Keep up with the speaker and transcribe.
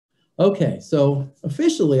Okay, so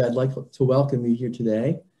officially I'd like to welcome you here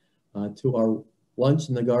today to our Lunch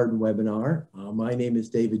in the Garden webinar. My name is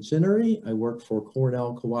David Chinery. I work for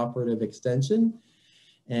Cornell Cooperative Extension,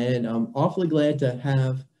 and I'm awfully glad to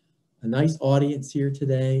have a nice audience here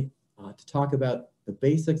today to talk about the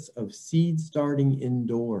basics of seed starting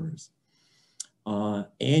indoors,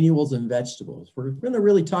 annuals and vegetables. We're going to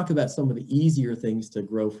really talk about some of the easier things to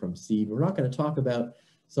grow from seed. We're not going to talk about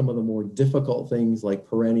some of the more difficult things like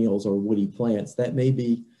perennials or woody plants. That may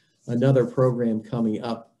be another program coming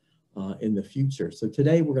up in the future. So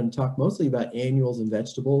today we're going to talk mostly about annuals and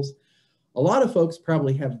vegetables. A lot of folks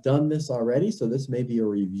probably have done this already, so this may be a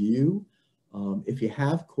review. If you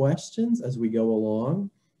have questions as we go along,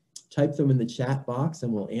 type them in the chat box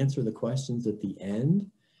and we'll answer the questions at the end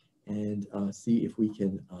and see if we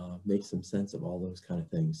can make some sense of all those kind of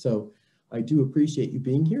things. So I do appreciate you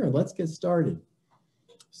being here, and let's get started.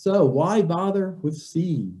 So why bother with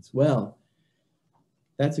seeds? Well,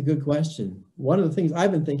 that's a good question. One of the things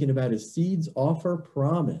I've been thinking about is seeds offer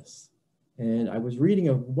promise. And I was reading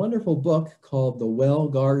a wonderful book called The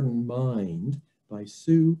Well-Gardened Mind by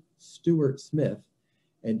Sue Stuart Smith.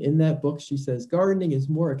 And in that book, she says, gardening is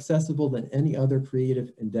more accessible than any other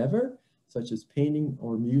creative endeavor, such as painting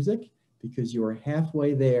or music, because you are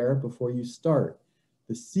halfway there before you start.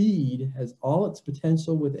 The seed has all its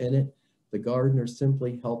potential within it. The gardener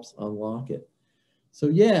simply helps unlock it. So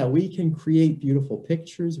yeah, we can create beautiful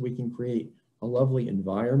pictures. We can create a lovely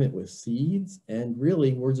environment with seeds. And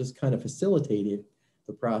really, we're just kind of facilitating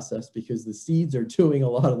the process because the seeds are doing a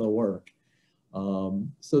lot of the work.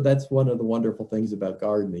 So that's one of the wonderful things about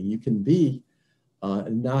gardening. You can be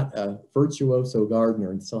not a virtuoso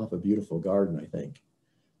gardener and still have a beautiful garden, I think.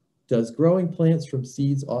 Does growing plants from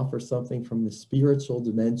seeds offer something from the spiritual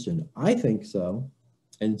dimension? I think so.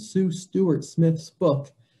 And Sue Stuart Smith's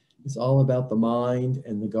book is all about the mind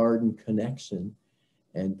and the garden connection.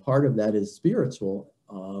 And part of that is spiritual.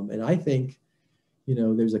 And I think, you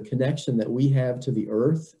know, there's a connection that we have to the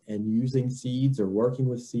earth, and using seeds or working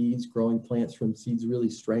with seeds, growing plants from seeds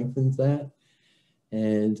really strengthens that.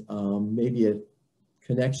 And maybe a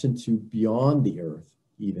connection to beyond the earth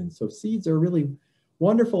even. So seeds are really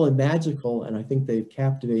wonderful and magical. And I think they've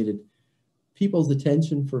captivated people's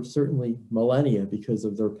attention for certainly millennia because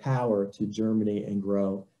of their power to germinate and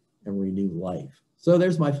grow and renew life. So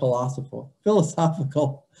there's my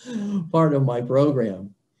philosophical part of my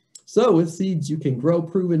program. So with seeds, you can grow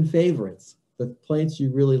proven favorites, the plants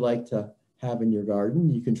you really like to have in your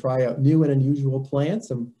garden. You can try out new and unusual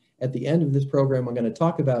plants. And at the end of this program, I'm going to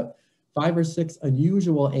talk about 5 or 6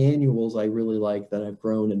 unusual annuals I really like that I've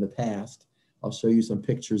grown in the past. I'll show you some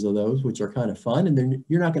pictures of those, which are kind of fun. And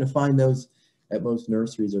you're not going to find those at most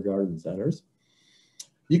nurseries or garden centers.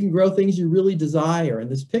 You can grow things you really desire. And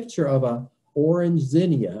this picture of a orange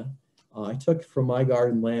zinnia I took from my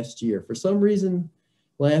garden last year. For some reason,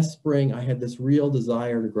 last spring, I had this real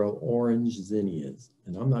desire to grow orange zinnias.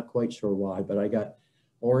 And I'm not quite sure why, but I got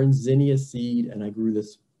orange zinnia seed and I grew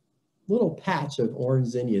this little patch of orange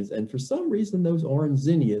zinnias. And for some reason, those orange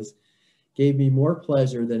zinnias gave me more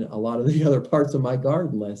pleasure than a lot of the other parts of my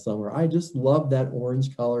garden last summer. I just loved that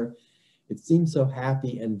orange color. It seemed so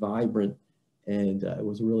happy and vibrant, and it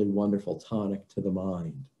was a really wonderful tonic to the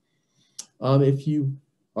mind. If you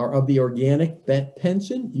are of the organic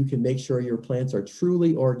penchant, you can make sure your plants are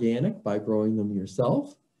truly organic by growing them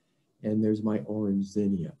yourself. And there's my orange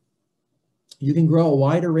zinnia. You can grow a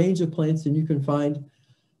wider range of plants than you can find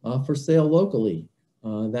for sale locally.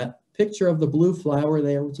 That picture of the blue flower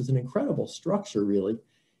there, which is an incredible structure really,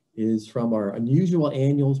 is from our Unusual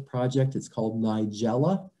Annuals project. It's called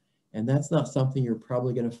Nigella. And that's not something you're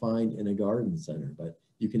probably going to find in a garden center, but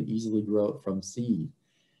you can easily grow it from seed.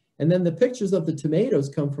 And then the pictures of the tomatoes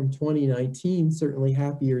come from 2019, certainly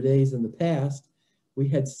happier days in the past. We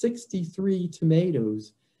had 63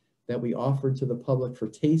 tomatoes that we offered to the public for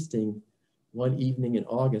tasting one evening in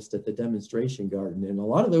August at the demonstration garden. And a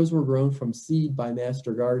lot of those were grown from seed by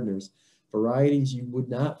master gardeners, varieties you would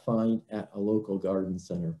not find at a local garden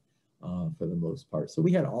center for the most part. So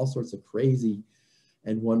we had all sorts of crazy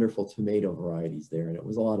and wonderful tomato varieties there, and it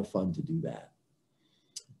was a lot of fun to do that.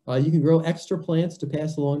 You can grow extra plants to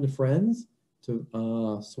pass along to friends, to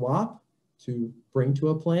swap, to bring to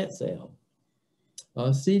a plant sale.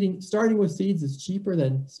 Starting with seeds is cheaper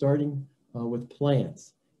than starting with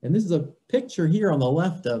plants. And this is a picture here on the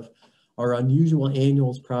left of our Unusual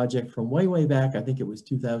Annuals project from way, way back. I think it was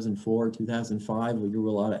 2004, 2005. We grew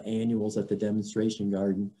a lot of annuals at the demonstration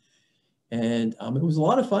garden. And it was a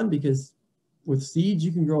lot of fun because with seeds,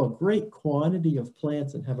 you can grow a great quantity of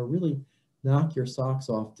plants and have a really knock your socks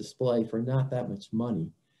off display for not that much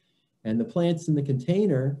money. And the plants in the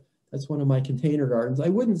container That's one of my container gardens. I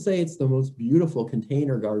wouldn't say it's the most beautiful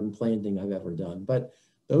container garden planting I've ever done, but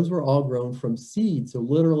those were all grown from seed. So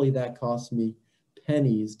literally that cost me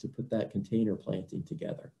pennies to put that container planting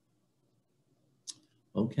together.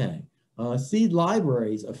 Okay, seed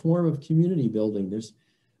libraries, a form of community building. There's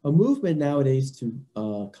a movement nowadays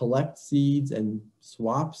to collect seeds and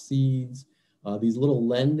swap seeds. These little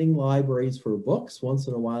lending libraries for books. Once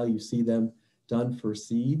in a while you see them done for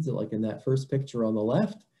seeds, like in that first picture on the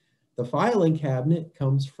left. The filing cabinet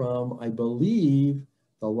comes from, I believe,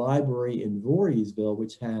 the library in Voorheesville,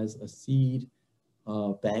 which has a seed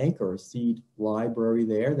bank or a seed library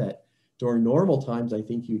there that during normal times, I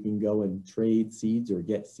think you can go and trade seeds or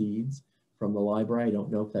get seeds from the library. I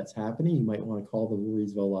don't know if that's happening. You might want to call the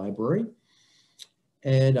Voorheesville Library.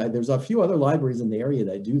 And there's a few other libraries in the area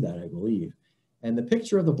that do that, I believe. And the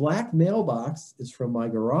picture of the black mailbox is from my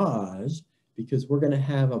garage, because we're going to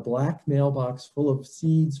have a black mailbox full of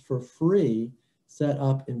seeds for free set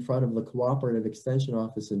up in front of the Cooperative Extension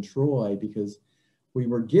office in Troy, because we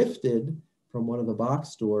were gifted from one of the box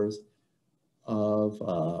stores of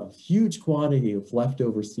a huge quantity of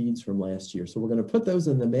leftover seeds from last year. So we're going to put those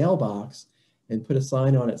in the mailbox and put a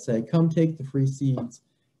sign on it saying, come take the free seeds,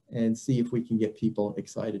 and see if we can get people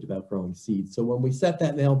excited about growing seeds. So when we set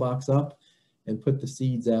that mailbox up and put the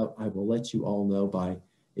seeds out, I will let you all know by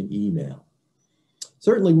an email.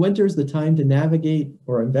 Certainly winter's the time to navigate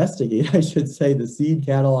or investigate, I should say, the seed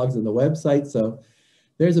catalogs and the website. So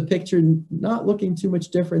there's a picture not looking too much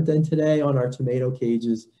different than today on our tomato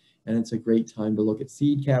cages, and it's a great time to look at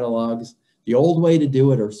seed catalogs. The old way to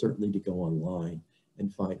do it, or certainly to go online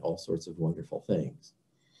and find all sorts of wonderful things.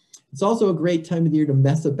 It's also a great time of the year to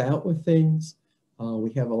mess about with things.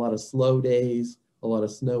 We have a lot of slow days, a lot of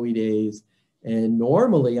snowy days, and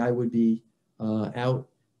normally I would be out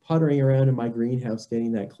puttering around in my greenhouse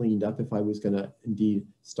getting that cleaned up if I was going to indeed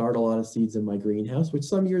start a lot of seeds in my greenhouse, which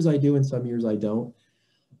some years I do and some years I don't.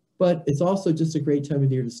 But it's also just a great time of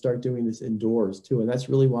the year to start doing this indoors too. And that's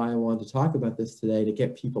really why I wanted to talk about this today, to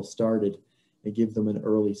get people started and give them an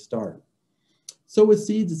early start. So with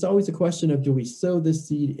seeds, it's always a question of, do we sow this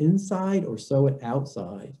seed inside or sow it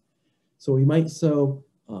outside? So we might sow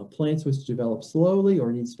plants which develop slowly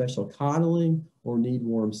or need special coddling or need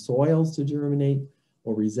warm soils to germinate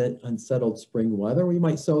or resent unsettled spring weather. We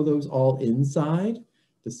might sow those all inside,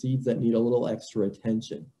 the seeds that need a little extra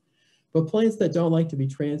attention. But plants that don't like to be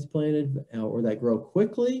transplanted or that grow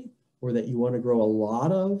quickly or that you want to grow a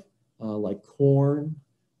lot of, like corn,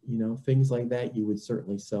 things like that, you would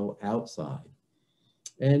certainly sow outside.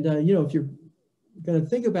 And, if you're going to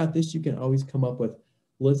think about this, you can always come up with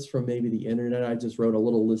lists from maybe the internet. I just wrote a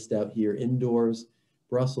little list out here. Indoors,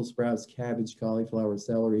 Brussels sprouts, cabbage, cauliflower,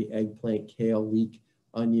 celery, eggplant, kale, leek,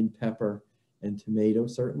 onion, pepper, and tomato,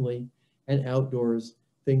 certainly. And outdoors,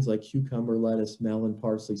 things like cucumber, lettuce, melon,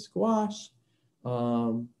 parsley, squash.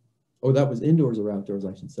 That was indoors or outdoors,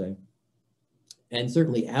 I should say. And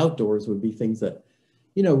certainly outdoors would be things that,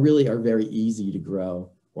 really are very easy to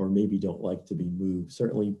grow or maybe don't like to be moved.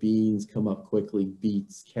 Certainly beans come up quickly,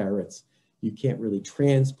 beets, carrots. You can't really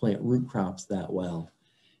transplant root crops that well.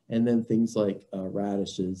 And then things like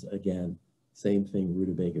radishes, again, same thing,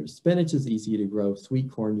 rutabagas. Spinach is easy to grow.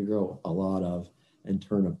 Sweet corn you grow a lot of, and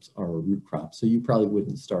turnips are a root crop. So you probably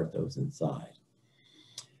wouldn't start those inside.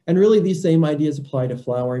 And really these same ideas apply to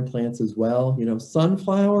flowering plants as well.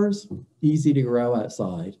 Sunflowers, easy to grow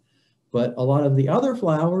outside. But a lot of the other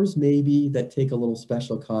flowers, maybe that take a little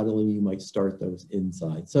special coddling, you might start those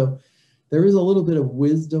inside. So there is a little bit of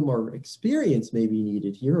wisdom or experience maybe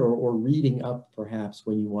needed here, or reading up perhaps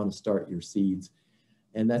when you want to start your seeds.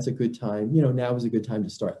 And that's a good time, now is a good time to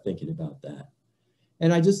start thinking about that.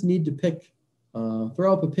 And I just need to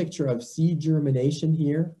throw up a picture of seed germination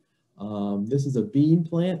here. This is a bean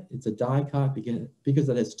plant. It's a dicot because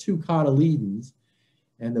it has two cotyledons.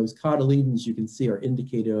 And those cotyledons you can see are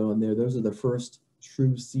indicated on there. Those are the first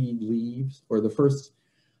true seed leaves, or the first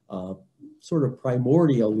sort of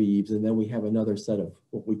primordial leaves. And then we have another set of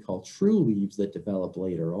what we call true leaves that develop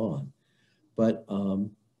later on. But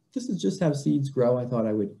this is just how seeds grow. I thought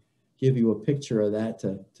I would give you a picture of that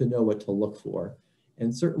to know what to look for.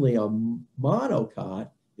 And certainly a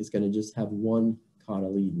monocot is going to just have one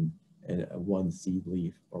cotyledon and one seed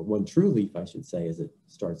leaf, or one true leaf, I should say, as it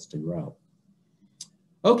starts to grow.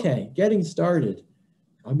 Okay, getting started.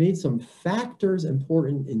 I made some factors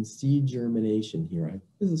important in seed germination here.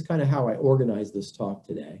 This is kind of how I organized this talk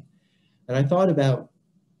today. And I thought about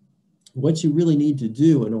what you really need to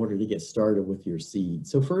do in order to get started with your seed.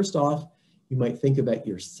 So first off, you might think about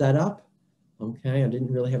your setup. Okay, I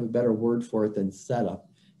didn't really have a better word for it than setup.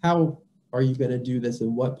 How are you going to do this,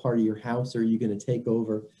 and what part of your house are you going to take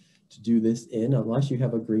over to do this in, unless you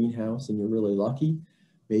have a greenhouse and you're really lucky.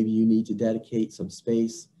 Maybe you need to dedicate some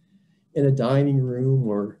space in a dining room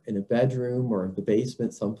or in a bedroom or the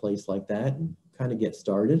basement, someplace like that, and kind of get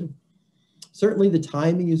started. Certainly the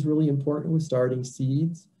timing is really important with starting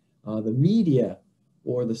seeds. The media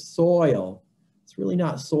or the soil, it's really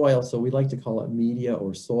not soil, so we like to call it media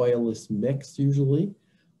or soilless mix usually.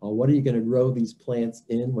 What are you going to grow these plants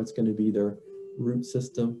in? What's going to be their root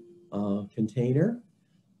system container?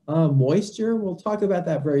 Moisture, we'll talk about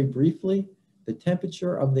that very briefly. The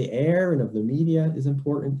temperature of the air and of the media is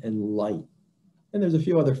important, and light. And there's a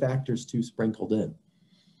few other factors too sprinkled in.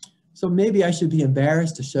 So maybe I should be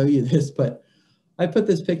embarrassed to show you this, but I put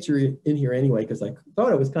this picture in here anyway because I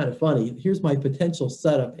thought it was kind of funny. Here's my potential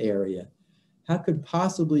setup area. How could I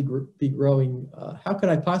possibly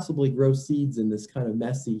grow seeds in this kind of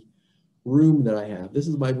messy room that I have? This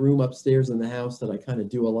is my room upstairs in the house that I kind of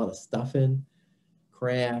do a lot of stuff in,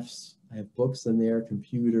 crafts. I have books in there,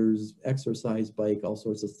 computers, exercise bike, all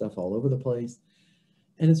sorts of stuff all over the place.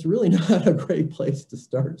 And it's really not a great place to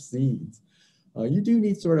start seeds. You do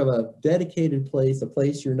need sort of a dedicated place, a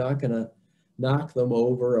place you're not going to knock them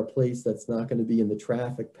over, a place that's not going to be in the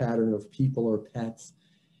traffic pattern of people or pets.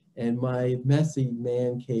 And my messy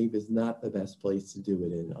man cave is not the best place to do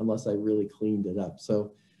it in unless I really cleaned it up.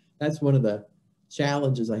 So that's one of the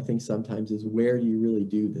challenges I think sometimes is, where do you really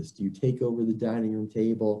do this? Do you take over the dining room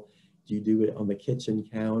table? Do you do it on the kitchen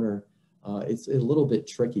counter? It's a little bit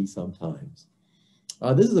tricky sometimes.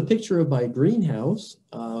 This is a picture of my greenhouse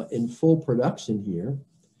in full production here.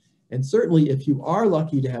 And certainly if you are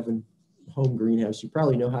lucky to have a home greenhouse, you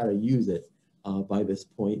probably know how to use it by this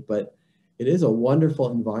point, but it is a wonderful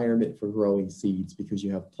environment for growing seeds because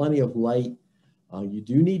you have plenty of light. You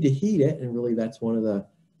do need to heat it, and really that's one of the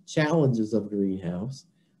challenges of a greenhouse.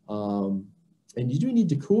 And you do need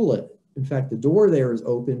to cool it. In fact, the door there is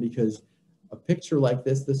open because a picture like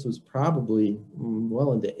this was probably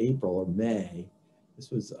well into April or May. This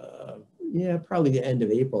was, yeah, probably the end of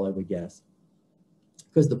April, I would guess,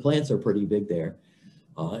 because the plants are pretty big there.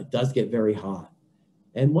 It does get very hot.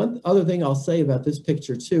 And one other thing I'll say about this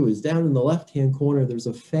picture too is down in the left-hand corner, there's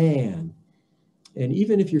a fan. And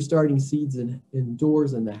even if you're starting seeds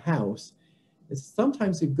indoors in the house, it's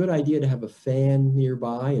sometimes a good idea to have a fan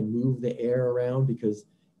nearby and move the air around, because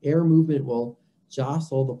air movement will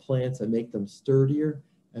jostle the plants and make them sturdier,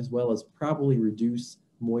 as well as probably reduce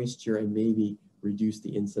moisture and maybe reduce the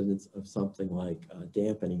incidence of something like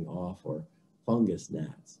dampening off or fungus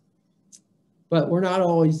gnats. But we're not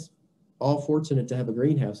always all fortunate to have a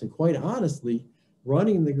greenhouse, and quite honestly,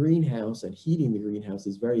 running the greenhouse and heating the greenhouse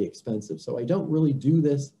is very expensive. So I don't really do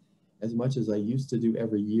this as much as I used to do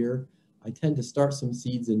every year. I tend to start some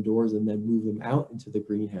seeds indoors and then move them out into the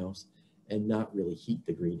greenhouse and not really heat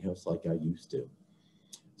the greenhouse like I used to.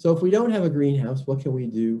 So if we don't have a greenhouse, what can we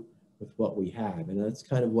do with what we have? And that's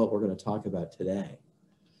kind of what we're going to talk about today.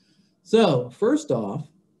 So first off,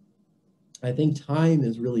 I think time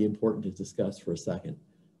is really important to discuss for a second,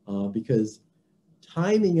 because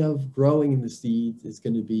timing of growing the seeds is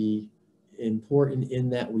going to be important in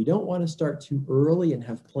that we don't want to start too early and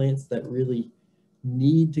have plants that really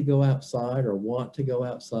need to go outside or want to go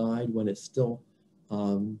outside when it's still,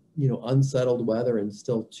 unsettled weather and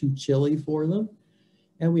still too chilly for them.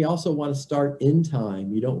 And we also want to start in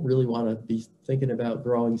time. You don't really want to be thinking about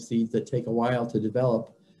growing seeds that take a while to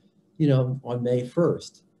develop, on May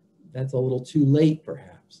 1st. That's a little too late,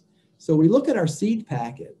 perhaps. So we look at our seed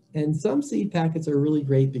packet, and some seed packets are really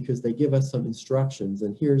great because they give us some instructions.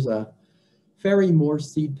 And here's a Ferry Morse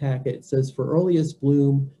seed packet. It says, for earliest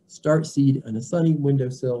bloom, start seed on a sunny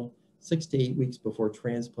windowsill 6 to 8 weeks before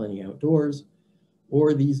transplanting outdoors,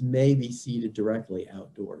 or these may be seeded directly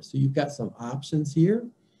outdoors. So you've got some options here.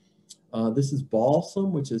 This is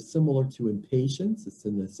balsam, which is similar to impatiens. It's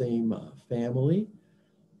in the same family.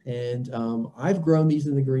 And I've grown these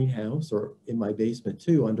in the greenhouse or in my basement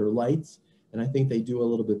too, under lights, and I think they do a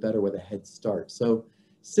little bit better with a head start. So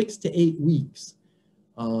 6 to 8 weeks.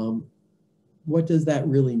 What does that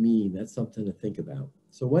really mean? That's something to think about.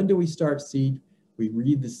 So when do we start seed? We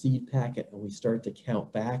read the seed packet and we start to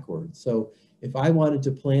count backwards. So if I wanted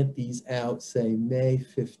to plant these out, say May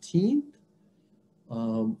 15th,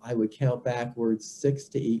 I would count backwards 6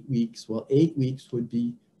 to 8 weeks. Well, 8 weeks would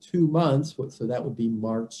be 2 months, so that would be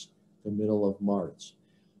March, the middle of March.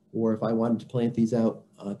 Or if I wanted to plant these out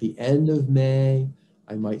at the end of May,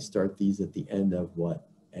 I might start these at the end of what?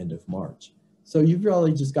 End of March. So you've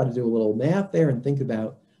really just got to do a little math there and think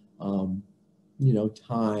about,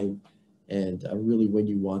 time and really when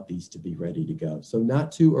you want these to be ready to go. So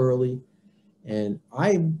not too early. And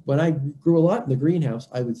when I grew a lot in the greenhouse,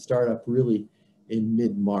 I would start up really in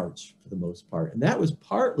mid-March for the most part. And that was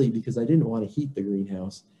partly because I didn't want to heat the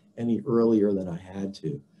greenhouse any earlier than I had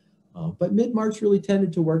to. But mid-March really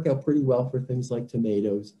tended to work out pretty well for things like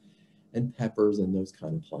tomatoes and peppers and those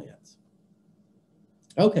kind of plants.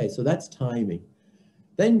 Okay, so that's timing.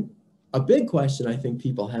 Then a big question I think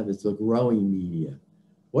people have is the growing media.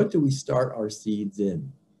 What do we start our seeds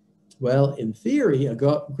in? Well, in theory, a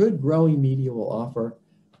good growing media will offer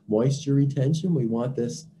moisture retention. We want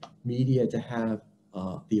this media to have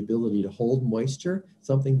the ability to hold moisture.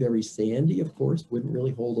 Something very sandy, of course, wouldn't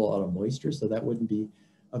really hold a lot of moisture, so that wouldn't be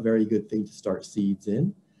a very good thing to start seeds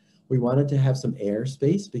in. We wanted to have some air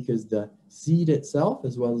space because the seed itself,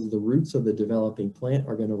 as well as the roots of the developing plant,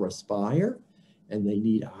 are going to respire and they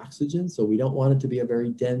need oxygen. So we don't want it to be a very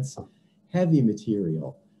dense, heavy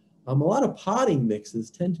material. A lot of potting mixes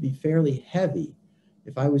tend to be fairly heavy.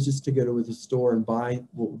 If I was just to go to the store and buy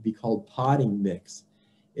what would be called potting mix,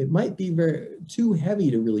 it might be too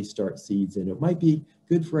heavy to really start seeds in. It might be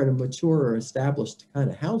good for a mature or established kind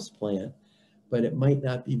of house plant, but it might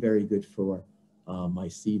not be very good for my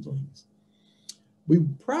seedlings. We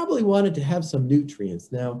probably wanted to have some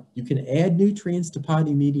nutrients. Now, you can add nutrients to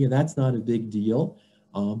potting media. That's not a big deal.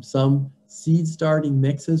 Some seed starting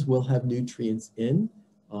mixes will have nutrients in,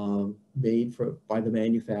 made by the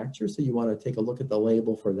manufacturer. So you want to take a look at the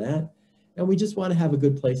label for that. And we just want to have a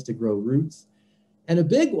good place to grow roots. And a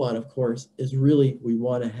big one, of course, is really we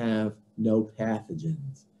want to have no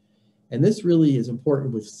pathogens. And this really is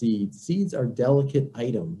important with seeds. Seeds are delicate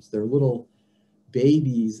items. They're little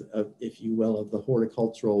babies, if you will, of the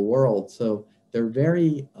horticultural world. So they're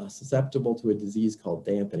very susceptible to a disease called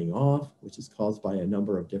dampening off, which is caused by a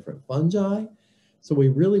number of different fungi. So we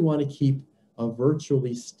really want to keep a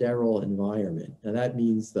virtually sterile environment. Now that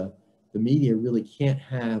means the media really can't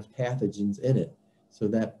have pathogens in it. So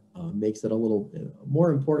that makes it a little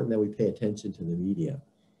more important that we pay attention to the media.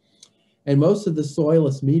 And most of the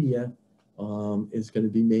soilless media is going to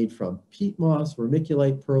be made from peat moss,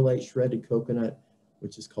 vermiculite, perlite, shredded coconut,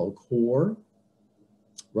 which is called coir,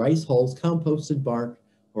 rice hulls, composted bark,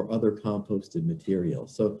 or other composted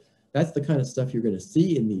materials. So that's the kind of stuff you're going to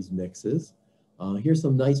see in these mixes. Here's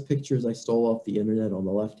some nice pictures I stole off the internet. On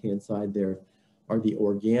the left-hand side there are the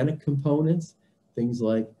organic components, things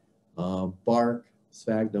like bark,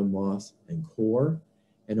 sphagnum moss, and coir.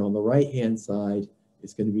 And on the right-hand side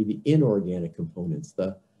is going to be the inorganic components,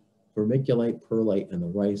 the vermiculite, perlite, and the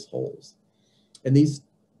rice hulls. And these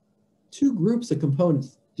two groups of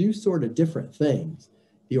components do sort of different things.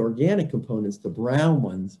 The organic components, the brown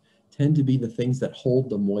ones, tend to be the things that hold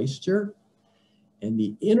the moisture, and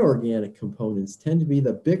the inorganic components tend to be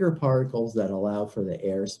the bigger particles that allow for the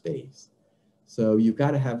airspace. So you've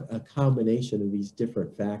got to have a combination of these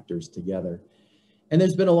different factors together. And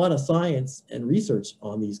there's been a lot of science and research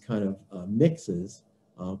on these kind of mixes.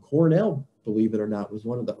 Cornell, believe it or not, was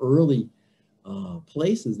one of the early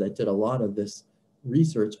places that did a lot of this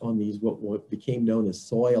research on these what became known as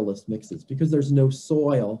soilless mixes, because there's no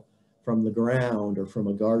soil from the ground or from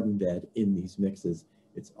a garden bed in these mixes.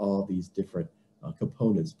 It's all these different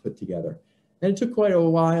components put together. And it took quite a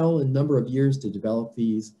while, a number of years to develop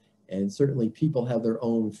these, and certainly people have their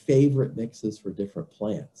own favorite mixes for different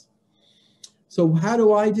plants. So how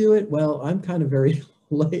do I do it? Well, I'm kind of very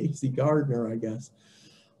lazy gardener, I guess.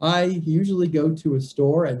 I usually go to a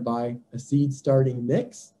store and buy a seed starting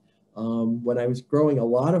mix. When I was growing a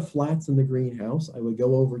lot of flats in the greenhouse, I would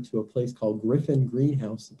go over to a place called Griffin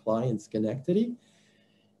Greenhouse Supply in Schenectady,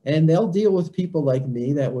 and they'll deal with people like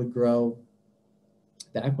me that would grow,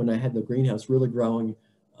 back when I had the greenhouse really growing,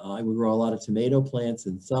 I would grow a lot of tomato plants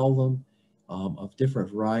and sell them of different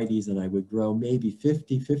varieties, and I would grow maybe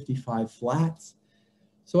 50, 55 flats.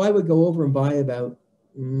 So I would go over and buy about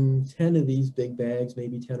 10 of these big bags,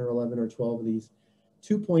 maybe 10 or 11 or 12 of these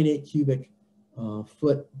 2.8 cubic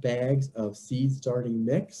foot bags of seed starting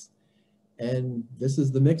mix. And this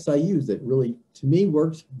is the mix I use. It really, to me,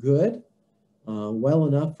 worked good, well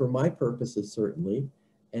enough for my purposes, certainly.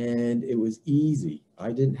 And it was easy.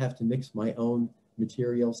 I didn't have to mix my own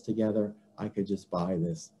materials together. I could just buy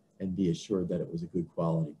this and be assured that it was a good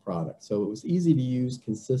quality product. So it was easy to use,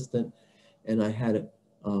 consistent, and I had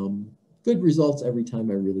good results every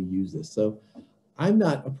time I really use this. So I'm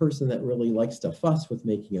not a person that really likes to fuss with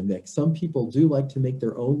making a mix. Some people do like to make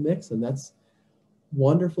their own mix, and that's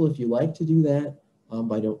wonderful if you like to do that.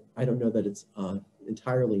 I don't know that it's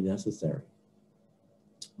entirely necessary.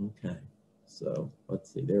 Okay, so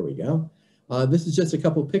let's see, there we go. This is just a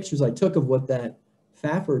couple pictures I took of what that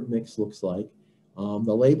Fafford mix looks like.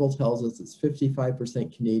 The label tells us it's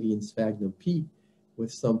 55% Canadian sphagnum peat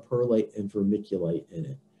with some perlite and vermiculite in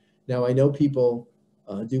it. Now I know people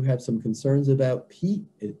do have some concerns about peat.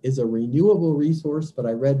 It is a renewable resource, but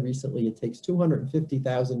I read recently it takes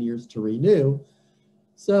 250,000 years to renew.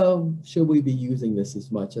 So should we be using this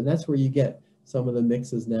as much? And that's where you get some of the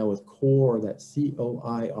mixes now with COIR, that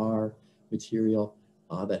COIR material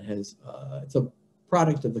that has, it's a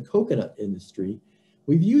product of the coconut industry.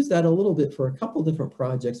 We've used that a little bit for a couple different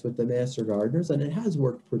projects with the master gardeners, and it has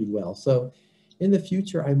worked pretty well. So in the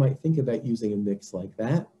future, I might think about using a mix like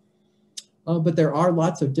that. But there are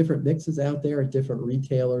lots of different mixes out there at different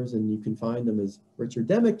retailers, and you can find them, as Richard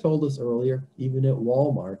Demick told us earlier, even at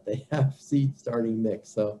Walmart, they have seed starting mix.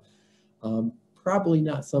 So probably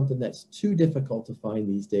not something that's too difficult to find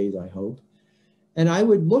these days, I hope. And I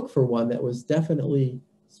would look for one that was definitely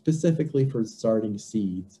specifically for starting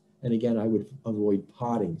seeds. And again, I would avoid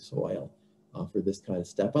potting soil for this kind of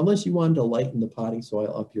step, unless you wanted to lighten the potting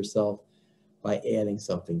soil up yourself by adding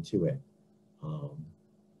something to it.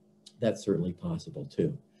 That's certainly possible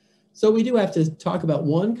too. So we do have to talk about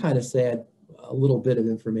one kind of sad, a little bit of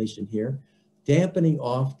information here, dampening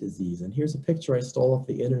off disease. And here's a picture I stole off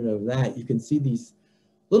the internet of that. You can see these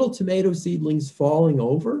little tomato seedlings falling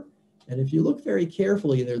over. And if you look very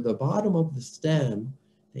carefully, they're the bottom of the stem,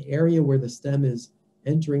 the area where the stem is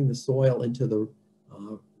entering the soil into the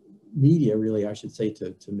media, really, I should say,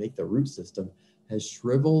 to make the root system, has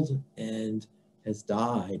shriveled and has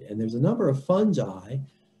died. And there's a number of fungi,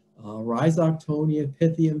 Rhizoctonia,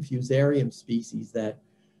 Pythium, Fusarium species that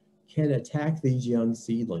can attack these young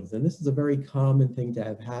seedlings. And this is a very common thing to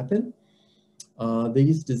have happen.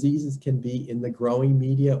 These diseases can be in the growing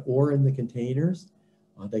media or in the containers.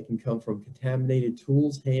 They can come from contaminated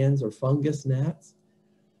tools, hands, or fungus gnats.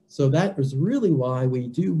 So that is really why we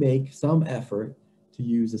do make some effort to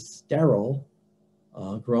use a sterile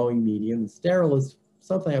growing medium. And sterile is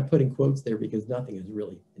something I put in quotes there because nothing is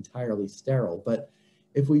really entirely sterile. But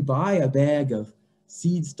if we buy a bag of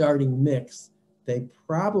seed starting mix, they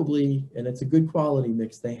probably, and it's a good quality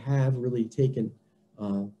mix, they have really taken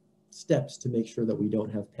steps to make sure that we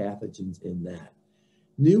don't have pathogens in that.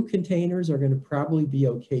 New containers are going to probably be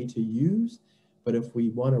okay to use, but if we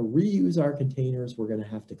want to reuse our containers, we're going to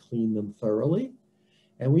have to clean them thoroughly.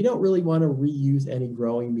 And we don't really want to reuse any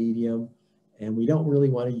growing medium, and we don't really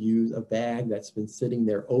want to use a bag that's been sitting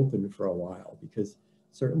there open for a while, because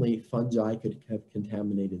certainly fungi could have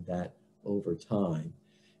contaminated that over time.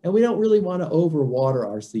 And we don't really want to overwater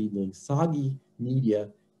our seedlings. Soggy media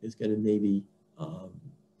is going to maybe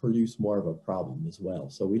produce more of a problem as well.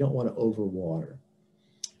 So we don't want to overwater.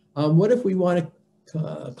 What if we want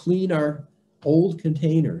to clean our old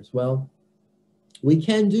containers? Well, we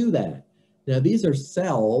can do that. Now, these are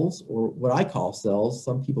cells, or what I call cells.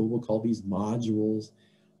 Some people will call these modules,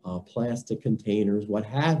 plastic containers, what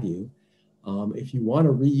have you. If you want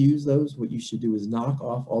to reuse those, what you should do is knock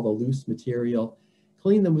off all the loose material,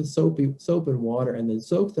 clean them with soap and water, and then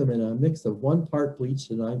soak them in a mix of 1 part bleach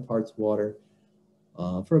to 9 parts water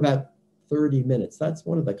for about 30 minutes. That's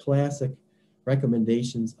one of the classic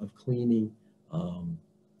recommendations of cleaning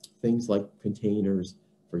things like containers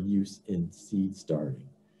for use in seed starting.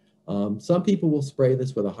 Some people will spray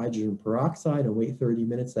this with a hydrogen peroxide and wait 30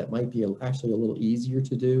 minutes. That might be actually a little easier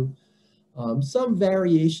to do. Some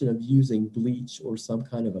variation of using bleach or some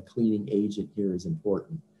kind of a cleaning agent here is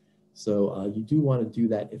important. So you do want to do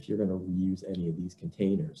that if you're going to reuse any of these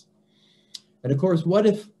containers. And of course, what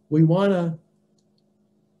if we want to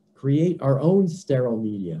create our own sterile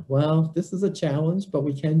media? Well, this is a challenge, but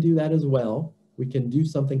we can do that as well. We can do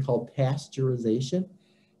something called pasteurization.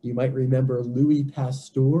 You might remember Louis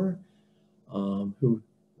Pasteur, who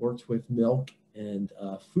worked with milk and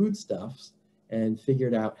foodstuffs and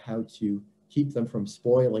figured out how to keep them from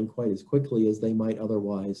spoiling quite as quickly as they might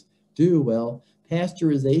otherwise do. Well,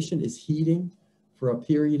 pasteurization is heating for a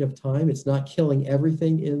period of time. It's not killing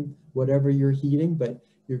everything in whatever you're heating, but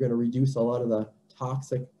you're going to reduce a lot of the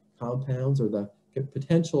toxic compounds or the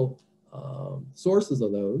potential sources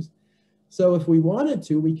of those. So if we wanted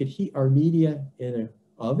to, we could heat our media in an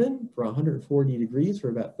oven for 140 degrees for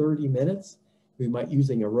about 30 minutes. We might use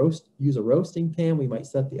a roasting pan. We might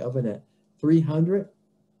set the oven at 300,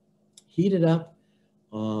 heat it up,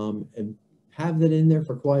 and have it in there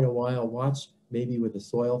for quite a while. Watch maybe with a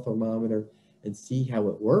soil thermometer and see how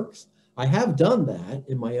it works. I have done that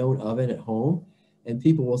in my own oven at home, and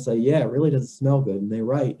people will say, yeah, it really doesn't smell good. And they're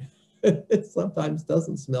right. It sometimes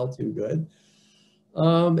doesn't smell too good.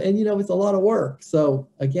 And you know, it's a lot of work. So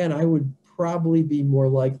again, I would probably be more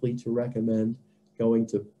likely to recommend going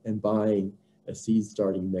to and buying a seed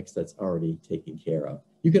starting mix that's already taken care of.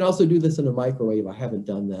 You can also do this in a microwave. I haven't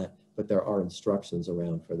done that, but there are instructions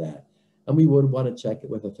around for that. And we would want to check it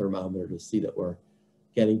with a thermometer to see that we're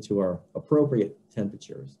getting to our appropriate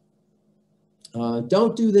temperatures.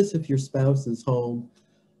 Don't do this if your spouse is home.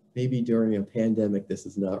 Maybe during a pandemic, this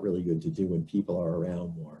is not really good to do when people are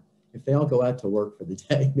around more. If they all go out to work for the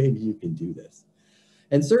day, maybe you can do this.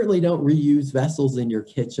 And certainly don't reuse vessels in your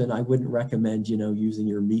kitchen. I wouldn't recommend, using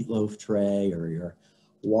your meatloaf tray or your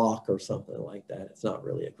wok or something like that. It's not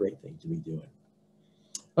really a great thing to be doing.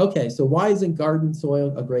 Okay, so why isn't garden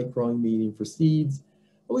soil a great growing medium for seeds?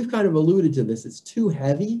 Well, we've kind of alluded to this. It's too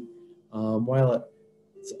heavy. While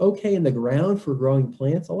it's okay in the ground for growing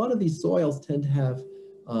plants, a lot of these soils tend to have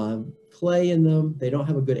clay in them. They don't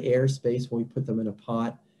have a good air space when we put them in a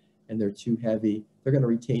pot, and they're too heavy. They're going to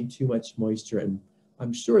retain too much moisture, and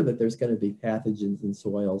I'm sure that there's going to be pathogens in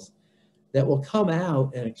soils that will come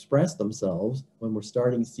out and express themselves when we're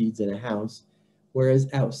starting seeds in a house, whereas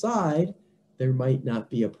outside, there might not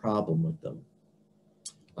be a problem with them.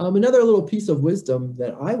 Another little piece of wisdom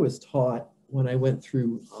that I was taught when I went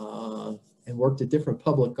through and worked at different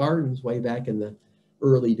public gardens way back in the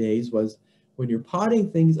early days was when you're potting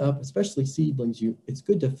things up, especially seedlings, it's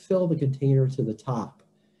good to fill the container to the top.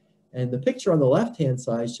 And the picture on the left-hand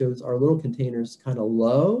side shows our little containers kind of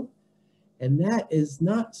low, and that is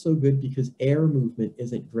not so good because air movement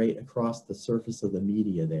isn't great across the surface of the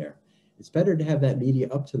media there. It's better to have that media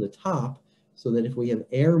up to the top so that if we have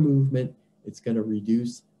air movement, it's going to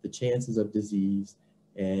reduce the chances of disease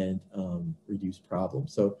and reduce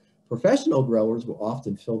problems. So professional growers will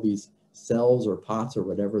often fill these cells or pots or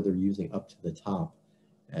whatever they're using up to the top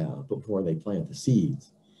before they plant the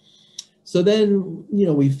seeds. So then,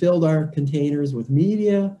 we filled our containers with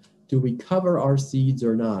media. Do we cover our seeds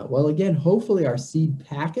or not? Well, again, hopefully our seed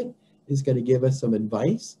packet is going to give us some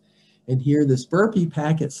advice. And here this burpee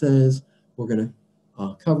packet says we're going to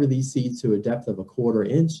cover these seeds to a depth of 1/4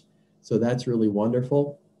 inch. So that's really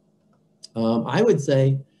wonderful. I would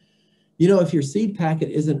say, if your seed packet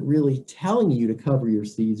isn't really telling you to cover your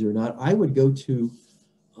seeds or not, I would go to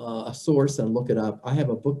a source and look it up. I have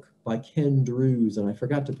a book by Ken Drews, and I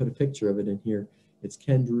forgot to put a picture of it in here. It's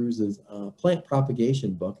Ken Drews's plant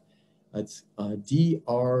propagation book. It's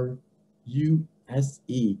D-R-U-S-E,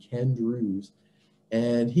 Ken Drews.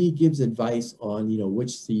 And he gives advice on,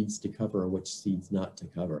 which seeds to cover and which seeds not to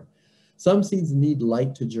cover. Some seeds need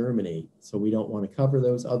light to germinate, so we don't want to cover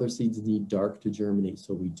those. Other seeds need dark to germinate,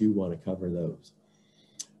 so we do want to cover those.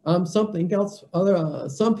 Something else,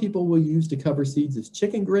 some people will use to cover seeds is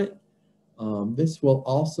chicken grit. This will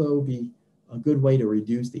also be a good way to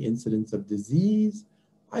reduce the incidence of disease.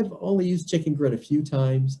 I've only used chicken grit a few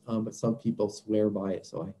times, but some people swear by it,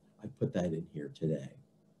 so I put that in here today.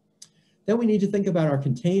 Then we need to think about our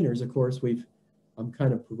containers. Of course, I'm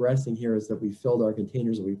kind of progressing here is that we filled our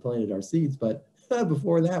containers and we planted our seeds, but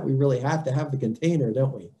before that, we really have to have the container,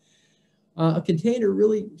 don't we? A container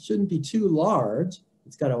really shouldn't be too large.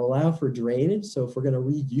 It's got to allow for drainage. So if we're going to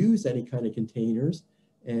reuse any kind of containers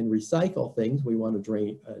and recycle things, we want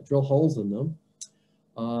to drill holes in them.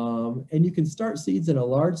 And you can start seeds in a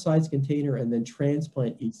large size container and then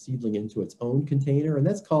transplant each seedling into its own container. And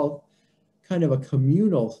that's called kind of a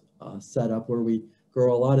communal setup where we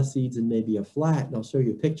grow a lot of seeds in maybe a flat, and I'll show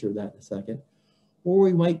you a picture of that in a second. Or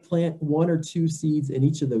we might plant 1 or 2 seeds in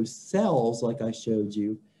each of those cells like I showed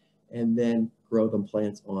you, and then grow them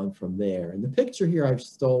plants on from there. And the picture here I've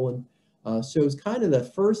stolen shows kind of the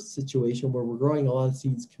first situation where we're growing a lot of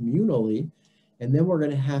seeds communally, and then we're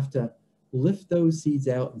going to have to lift those seeds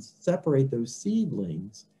out and separate those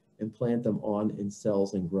seedlings and plant them on in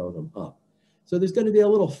cells and grow them up. So there's going to be a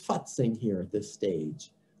little futzing here at this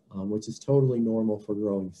stage, which is totally normal for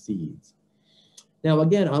growing seeds. Now,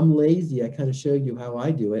 again, I'm lazy. I kind of showed you how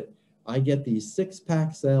I do it. I get these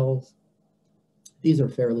 6-pack cells. These are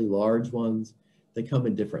fairly large ones. They come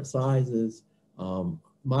in different sizes.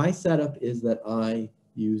 My setup is that I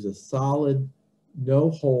use a solid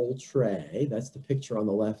no-hole tray. That's the picture on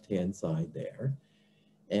the left-hand side there.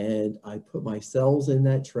 And I put my cells in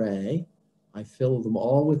that tray. I fill them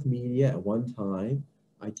all with media at one time.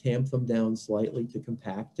 I tamp them down slightly to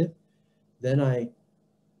compact it. Then I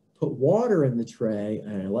put water in the tray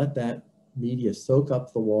and I let that media soak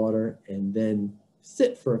up the water and then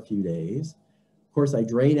sit for a few days. Of course, I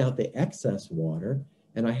drain out the excess water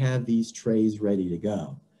and I have these trays ready to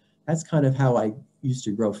go. That's kind of how I used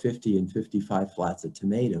to grow 50 and 55 flats of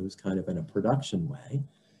tomatoes, kind of in a production way.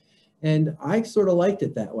 And I sort of liked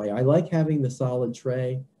it that way. I like having the solid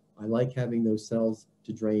tray. I like having those cells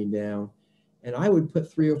to drain down. And I would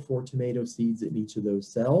put 3 or 4 tomato seeds in each of those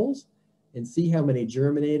cells and see how many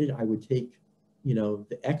germinated. I would take,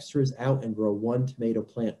 the extras out and grow 1 tomato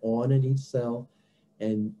plant on in each cell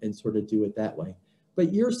and sort of do it that way.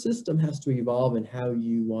 But your system has to evolve in how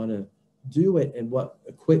you want to do it and what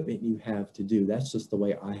equipment you have to do. That's just the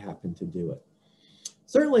way I happen to do it.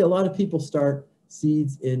 Certainly a lot of people start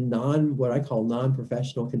seeds in what I call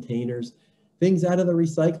non-professional containers, things out of the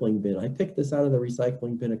recycling bin. I picked this out of the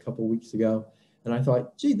recycling bin a couple weeks ago, and I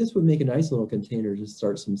thought, gee, this would make a nice little container to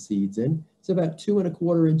start some seeds in. It's about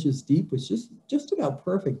 2¼ inches deep, which is just about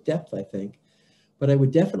perfect depth, I think. But I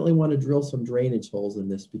would definitely want to drill some drainage holes in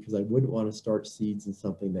this because I wouldn't want to start seeds in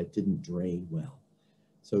something that didn't drain well.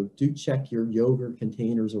 So do check your yogurt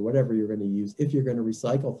containers or whatever you're going to use if you're going to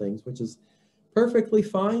recycle things, which is perfectly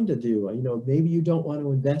fine to do. You know, maybe you don't want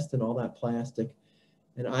to invest in all that plastic.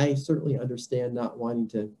 And I certainly understand not wanting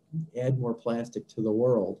to add more plastic to the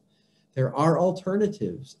world. There are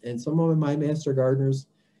alternatives, and some of my master gardeners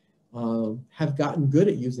have gotten good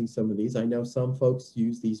at using some of these. I know some folks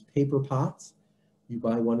use these paper pots. You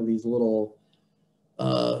buy one of these little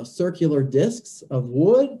circular discs of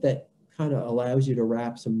wood that kind of allows you to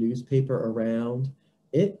wrap some newspaper around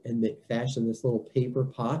it and fashion this little paper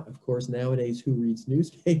pot. Of course, nowadays, who reads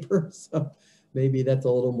newspaper? So maybe that's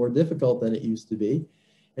a little more difficult than it used to be.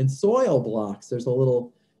 And soil blocks, there's a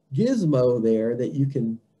little gizmo there that you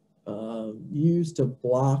can use to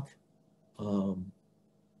block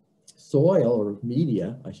soil or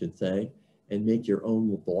media, I should say, and make your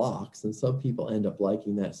own blocks. And some people end up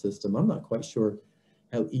liking that system. I'm not quite sure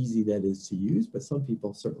how easy that is to use, but some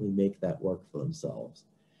people certainly make that work for themselves.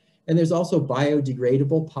 And there's also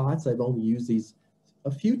biodegradable pots. I've only used these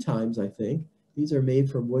a few times, I think. These are made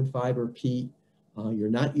from wood fiber peat. You're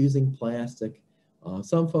not using plastic.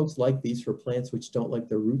 Some folks like these for plants which don't like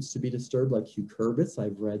their roots to be disturbed, like cucurbits.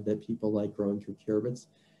 I've read that people like growing cucurbits,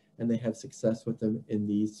 and they have success with them in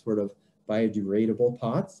these sort of biodegradable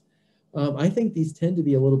pots. I think these tend to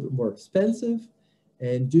be a little bit more expensive.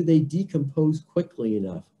 And do they decompose quickly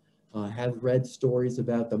enough? Have read stories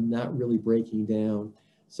about them not really breaking down.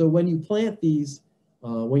 So when you plant these,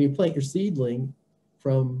 when you plant your seedling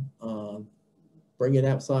from, bring it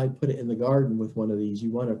outside, put it in the garden with one of these,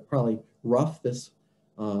 you want to probably rough this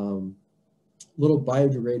little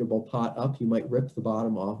biodegradable pot up. You might rip the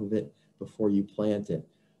bottom off of it before you plant it.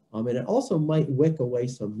 And it also might wick away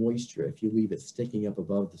some moisture if you leave it sticking up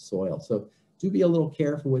above the soil. So do be a little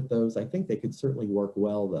careful with those. I think they could certainly work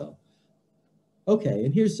well though. Okay,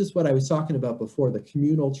 and here's just what I was talking about before, the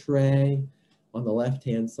communal tray on the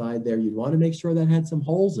left-hand side there. You'd want to make sure that had some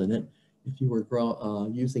holes in it if you were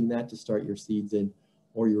using that to start your seeds in,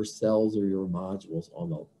 or your cells or your modules on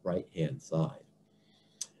the right-hand side.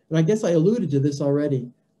 And I guess I alluded to this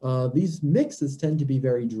already. These mixes tend to be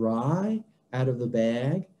very dry out of the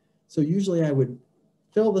bag. So usually I would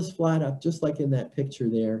fill this flat up just like in that picture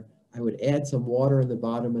there. I would add some water in the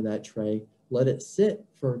bottom of that tray, let it sit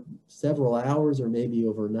for several hours or maybe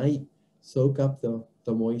overnight, soak up the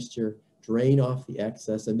moisture, drain off the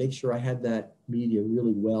excess, and make sure I had that media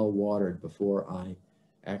really well watered before I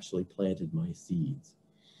actually planted my seeds.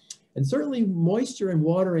 And certainly moisture and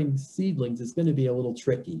watering seedlings is going to be a little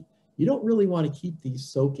tricky. You don't really want to keep these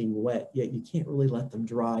soaking wet, yet you can't really let them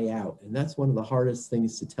dry out. And that's one of the hardest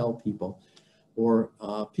things to tell people, or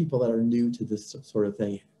people that are new to this sort of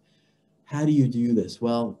thing. How do you do this?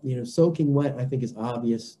 Well, you know, soaking wet, I think, is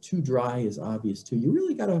obvious. Too dry is obvious too. You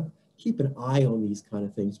really got to keep an eye on these kind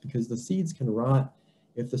of things because the seeds can rot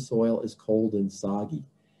if the soil is cold and soggy.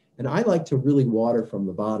 And I like to really water from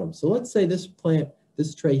the bottom. So let's say this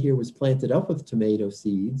tray here was planted up with tomato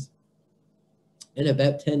seeds. And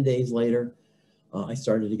about 10 days later, I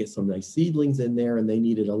started to get some nice seedlings in there and they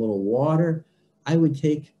needed a little water. I would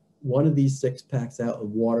take one of these 6-packs out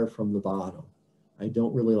and water from the bottom. I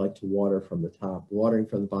don't really like to water from the top. Watering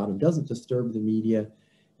from the bottom doesn't disturb the media,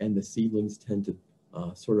 and the seedlings tend to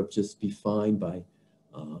sort of just be fine by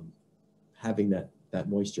having that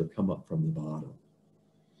moisture come up from the bottom.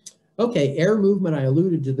 Okay, air movement, I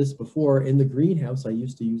alluded to this before. In the greenhouse, I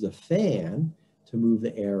used to use a fan to move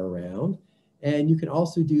the air around. And you can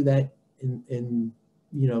also do that in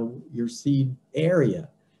you know, your seed area.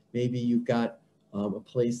 Maybe you've got a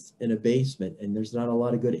place in a basement and there's not a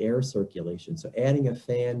lot of good air circulation. So adding a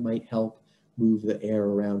fan might help move the air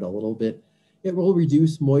around a little bit. It will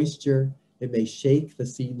reduce moisture. It may shake the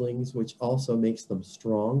seedlings, which also makes them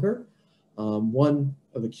stronger. One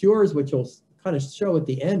of the cures, which will kind of show at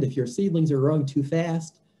the end, if your seedlings are growing too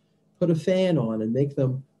fast, put a fan on and make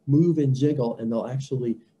them move and jiggle, and they'll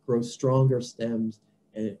actually grow stronger stems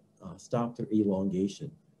and stop their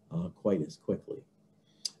elongation quite as quickly.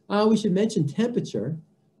 We should mention temperature.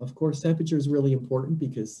 Of course, temperature is really important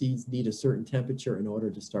because seeds need a certain temperature in order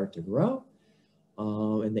to start to grow.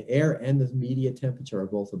 And the air and the media temperature are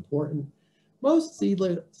both important. Most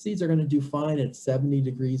seeds are going to do fine at 70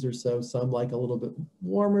 degrees or so. Some like a little bit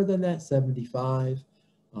warmer than that, 75.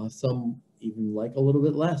 Some even like a little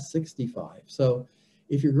bit less, 65. So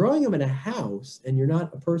if you're growing them in a house and you're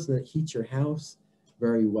not a person that heats your house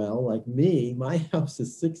very well, like me, my house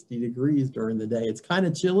is 60 degrees during the day. It's kind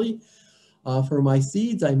of chilly. For my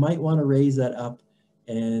seeds, I might want to raise that up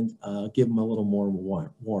and give them a little more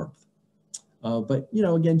warmth. But, you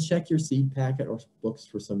know, again, check your seed packet or books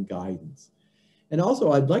for some guidance. And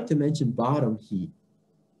also, I'd like to mention bottom heat.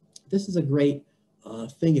 This is a great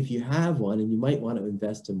thing if you have one, and you might want to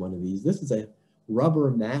invest in one of these. This is a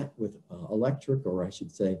rubber mat with electric, or I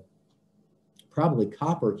should say, probably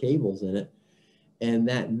copper cables in it. And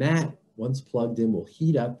that mat, once plugged in, will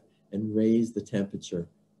heat up and raise the temperature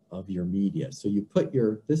of your media. So you put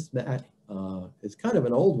this mat, it's kind of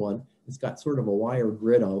an old one. It's got sort of a wire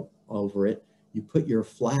grid over it. You put your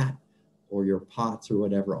flat or your pots or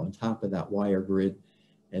whatever on top of that wire grid,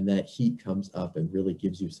 and that heat comes up and really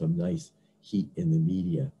gives you some nice heat in the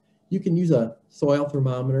media. You can use a soil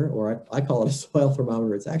thermometer, or I call it a soil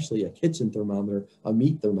thermometer. It's actually a kitchen thermometer, a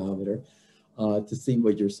meat thermometer, to see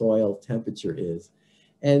what your soil temperature is.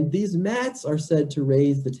 And these mats are said to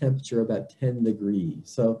raise the temperature about 10 degrees.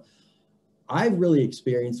 So I've really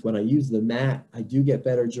experienced when I use the mat, I do get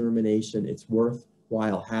better germination. It's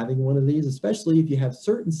worthwhile having one of these, especially if you have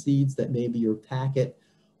certain seeds that maybe your packet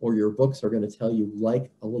or your books are going to tell you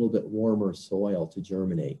like a little bit warmer soil to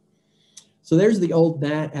germinate. So there's the old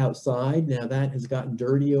mat outside. Now that has gotten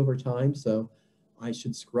dirty over time, so I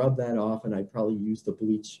should scrub that off, and I'd probably use the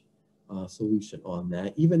bleach solution on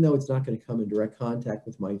that. Even though it's not going to come in direct contact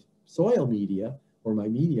with my soil media, or my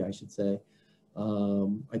media, I should say,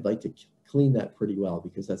 I'd like to clean that pretty well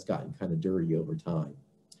because that's gotten kind of dirty over time.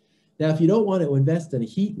 Now, if you don't want to invest in a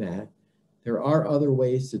heat mat, there are other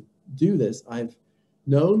ways to do this. I've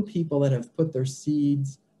known people that have put their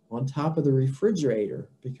seeds on top of the refrigerator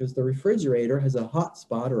because the refrigerator has a hot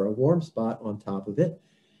spot or a warm spot on top of it.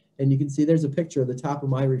 And you can see there's a picture of the top of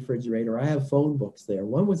my refrigerator. I have phone books there.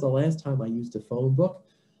 When was the last time I used a phone book?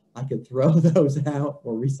 I could throw those out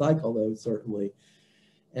or recycle those, certainly.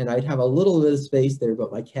 And I'd have a little bit of space there,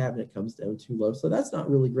 but my cabinet comes down too low. So that's not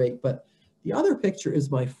really great. But the other picture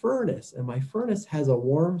is my furnace, and my furnace has a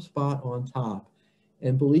warm spot on top.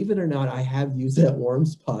 And believe it or not, I have used that warm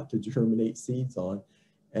spot to germinate seeds on,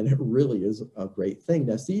 and it really is a great thing.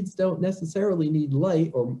 Now, seeds don't necessarily need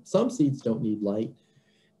light, or some seeds don't need light,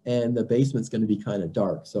 and the basement's going to be kind of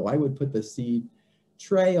dark. So I would put the seed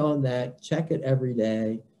tray on that, check it every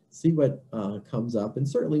day, see what comes up, and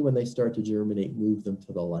certainly when they start to germinate, move them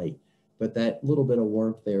to the light. But that little bit of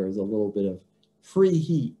warmth there is a little bit of free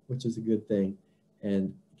heat, which is a good thing,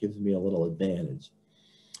 and gives me a little advantage.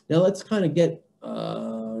 Now let's kind of get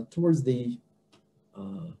towards the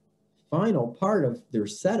final part of their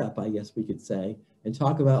setup, I guess we could say, and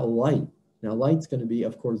talk about light. Now light's going to be,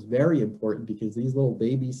 of course, very important because these little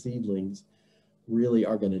baby seedlings really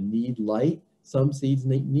are going to need light. Some seeds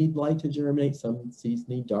need light to germinate. Some seeds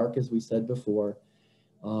need dark, as we said before.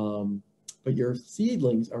 But your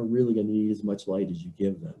seedlings are really going to need as much light as you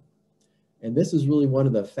give them. And this is really one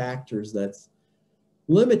of the factors that's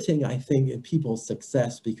limiting, I think, in people's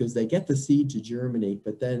success, because they get the seed to germinate,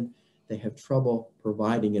 but then they have trouble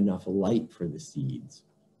providing enough light for the seeds.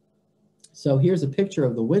 So here's a picture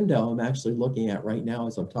of the window I'm actually looking at right now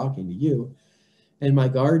as I'm talking to you, and my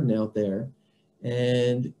garden out there.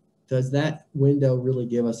 And does that window really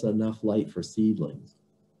give us enough light for seedlings?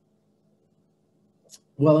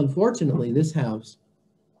 Well, unfortunately, this house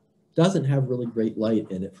doesn't have really great light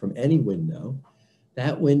in it from any window.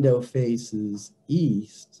 That window faces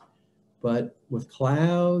east, but with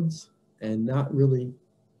clouds and not really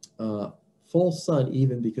full sun,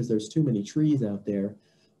 even because there's too many trees out there,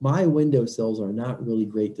 my windowsills are not really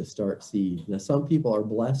great to start seeds. Now, some people are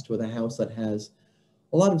blessed with a house that has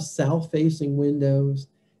a lot of south-facing windows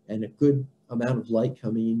and a good amount of light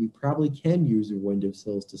coming in. You probably can use your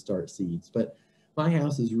windowsills to start seeds, but my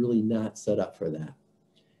house is really not set up for that.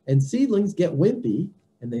 And seedlings get wimpy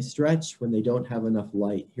and they stretch when they don't have enough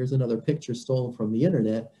light. Here's another picture stolen from the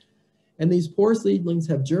internet. And these poor seedlings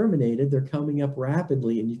have germinated. They're coming up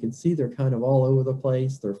rapidly, and you can see they're kind of all over the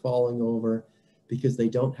place. They're falling over because they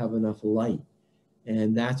don't have enough light.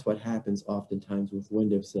 And that's what happens oftentimes with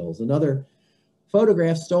windowsills. Another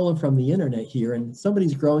photograph stolen from the internet here, and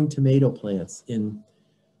somebody's growing tomato plants in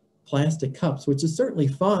plastic cups, which is certainly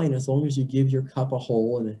fine as long as you give your cup a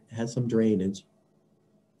hole and it has some drainage.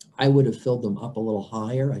 I would have filled them up a little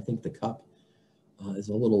higher. I think the cup is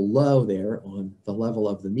a little low there on the level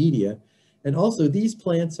of the media. And also these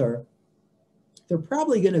plants they're they're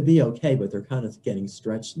probably going to be okay, but they're kind of getting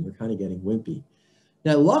stretched and they're kind of getting wimpy.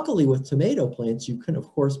 Now, luckily with tomato plants, you can of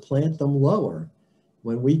course plant them lower.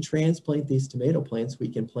 When we transplant these tomato plants, we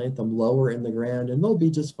can plant them lower in the ground and they'll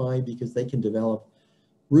be just fine because they can develop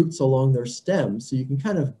roots along their stems. So you can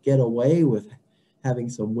kind of get away with having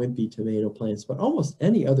some wimpy tomato plants, but almost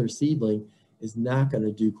any other seedling is not going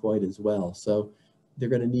to do quite as well. So they're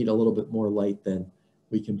going to need a little bit more light than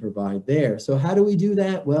we can provide there. So how do we do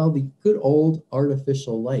that? Well, the good old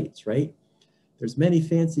artificial lights, right? There's many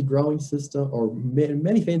fancy growing system or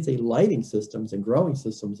many fancy lighting systems and growing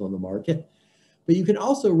systems on the market, but you can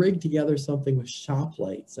also rig together something with shop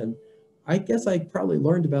lights. And I guess I probably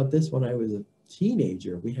learned about this when I was a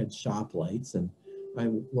teenager. We had shop lights, and I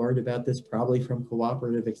learned about this probably from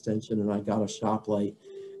Cooperative Extension, and I got a shop light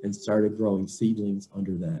and started growing seedlings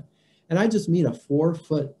under that. And I just mean a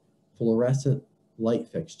 4-foot fluorescent light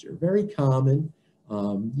fixture, very common.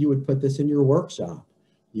 You would put this in your workshop.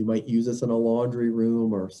 You might use this in a laundry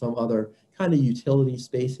room or some other kind of utility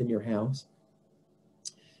space in your house.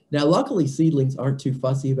 Now, luckily, seedlings aren't too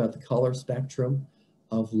fussy about the color spectrum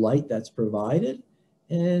of light that's provided.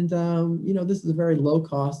 And, you know, this is a very low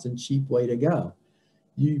cost and cheap way to go.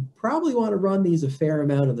 You probably want to run these a fair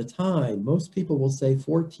amount of the time. Most people will say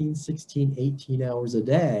 14, 16, 18 hours a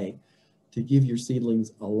day to give your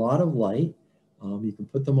seedlings a lot of light. You can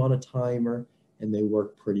put them on a timer and they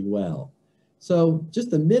work pretty well. So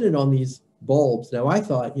just a minute on these bulbs. Now I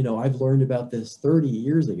thought, you know, I've learned about this 30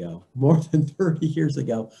 years ago, more than 30 years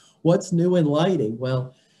ago. What's new in lighting?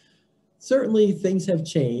 Well, certainly things have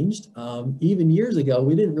changed. Even years ago,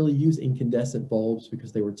 we didn't really use incandescent bulbs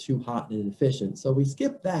because they were too hot and inefficient. So we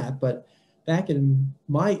skipped that. But back in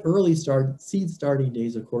my early seed starting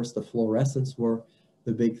days, of course, the fluorescents were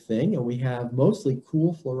the big thing. And we have mostly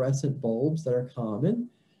cool fluorescent bulbs that are common.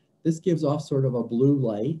 This gives off sort of a blue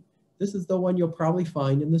light. This is the one you'll probably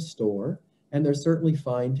find in the store, and they're certainly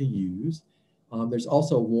fine to use. There's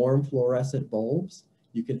also warm fluorescent bulbs.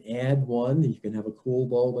 You can add one, you can have a cool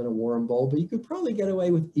bulb and a warm bulb, but you could probably get away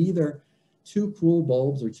with either 2 cool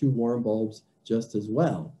bulbs or 2 warm bulbs just as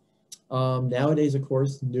well. Nowadays, of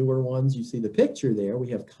course, newer ones, you see the picture there, we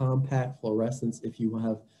have compact fluorescents if you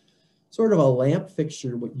have sort of a lamp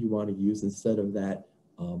fixture what you want to use instead of that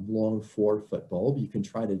long 4-foot bulb. You can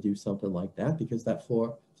try to do something like that because that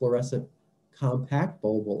fluorescent compact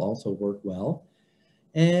bulb will also work well.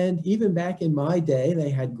 And even back in my day,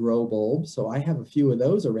 they had grow bulbs. So I have a few of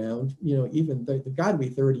those around, you know, even they've got to be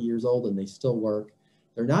 30 years old and they still work.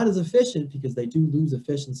 They're not as efficient because they do lose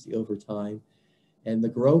efficiency over time. And the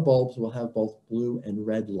grow bulbs will have both blue and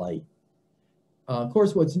red light. Of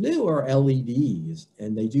course, what's new are LEDs,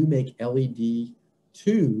 and they do make LED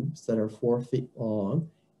tubes that are 4 feet long.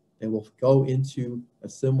 They will go into a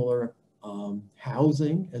similar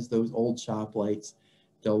housing as those old shop lights.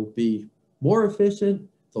 They'll be more efficient,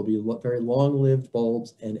 they'll be very long-lived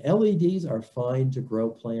bulbs, and LEDs are fine to grow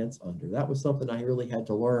plants under. That was something I really had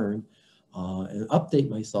to learn and update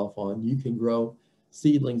myself on. You can grow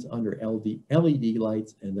seedlings under LED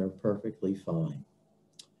lights, and they're perfectly fine.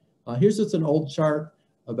 Here's just an old chart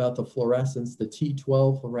about the fluorescence. The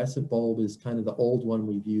T12 fluorescent bulb is kind of the old one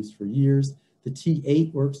we've used for years. The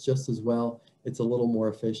T8 works just as well. It's a little more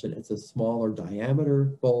efficient. It's a smaller diameter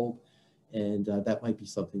bulb, and that might be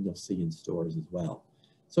something you'll see in stores as well.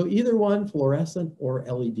 So either one, fluorescent or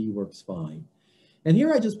LED, works fine. And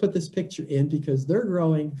here I just put this picture in because they're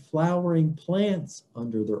growing flowering plants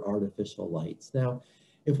under their artificial lights. Now,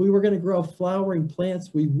 if we were going to grow flowering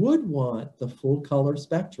plants, we would want the full color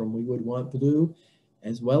spectrum. We would want blue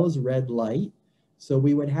as well as red light. So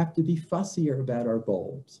we would have to be fussier about our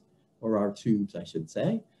bulbs, or our tubes, I should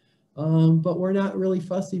say. But we're not really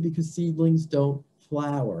fussy because seedlings don't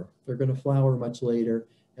flower. They're going to flower much later,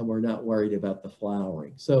 and we're not worried about the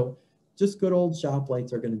flowering. So just good old shop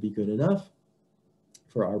lights are going to be good enough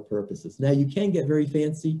for our purposes. Now, you can get very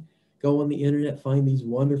fancy. Go on the internet, find these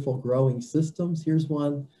wonderful growing systems. Here's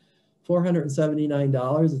one,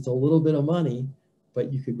 $479. It's a little bit of money,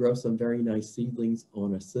 but you could grow some very nice seedlings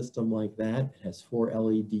on a system like that. It has 4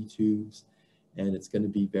 LED tubes, and it's going to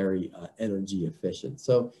be very energy efficient.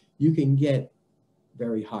 So you can get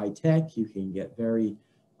very high tech, you can get very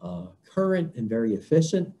current and very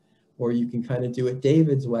efficient, or you can kind of do it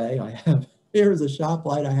David's way. Here's a shop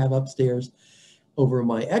light I have upstairs over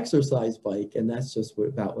my exercise bike, and that's just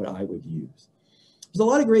about what I would use. There's a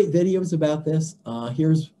lot of great videos about this.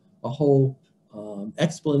 Here's a whole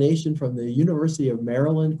explanation from the University of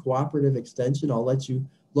Maryland Cooperative Extension. I'll let you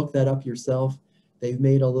look that up yourself. They've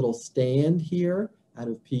made a little stand here out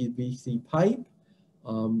of PVC pipe.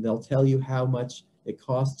 They'll tell you how much it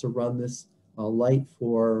costs to run this light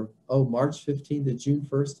for, oh, March 15th to June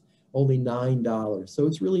 1st, only $9. So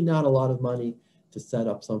it's really not a lot of money to set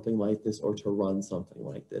up something like this or to run something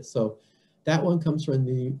like this. So that one comes from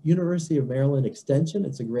the University of Maryland Extension.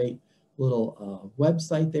 It's a great little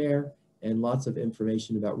website there and lots of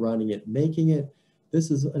information about running it and making it.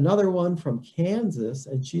 This is another one from Kansas,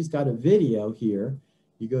 and she's got a video here.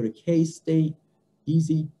 You go to K-State,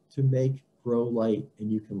 easy to make, grow light,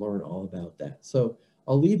 and you can learn all about that. So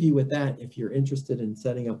I'll leave you with that. If you're interested in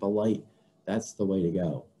setting up a light, that's the way to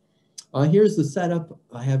go. Here's the setup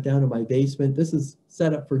I have down in my basement. This is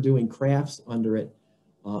set up for doing crafts under it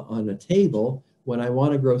on a table. When I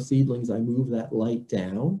want to grow seedlings, I move that light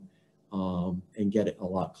down and get it a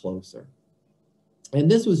lot closer. And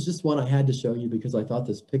this was just one I had to show you because I thought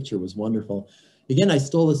this picture was wonderful. Again, I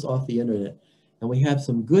stole this off the internet, and we have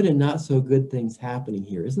some good and not so good things happening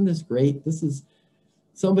here. Isn't this great? This is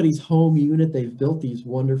somebody's home unit. They've built these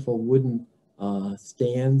wonderful wooden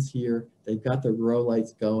stands here. They've got their grow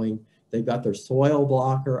lights going. They've got their soil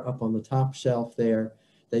blocker up on the top shelf there.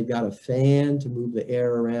 They've got a fan to move the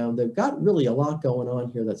air around. They've got really a lot going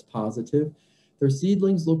on here that's positive. Their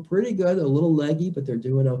seedlings look pretty good, a little leggy, but they're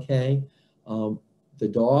doing okay. The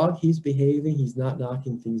dog, he's behaving, he's not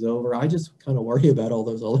knocking things over. I just kind of worry about all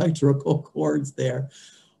those electrical cords there.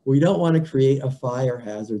 We don't want to create a fire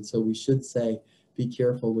hazard, so we should say, be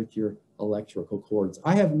careful with your electrical cords.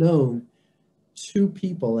 I have known 2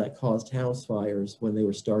 people that caused house fires when they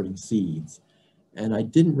were starting seeds. And I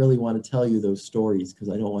didn't really want to tell you those stories because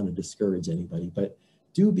I don't want to discourage anybody, but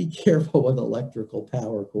do be careful with electrical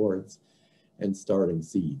power cords and starting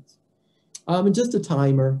seeds. And just a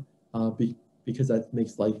timer, because that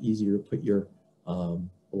makes life easier to put your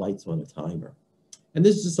lights on a timer. And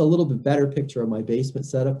this is just a little bit better picture of my basement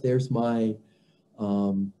setup. There's my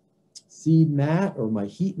seed mat, or my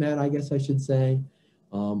heat mat, I guess I should say,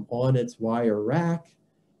 on its wire rack,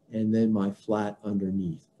 and then my flat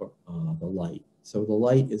underneath the light. So the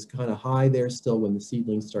light is kind of high there still. When the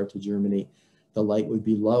seedlings start to germinate, the light would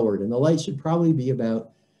be lowered, and the light should probably be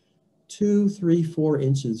about 2, 3, 4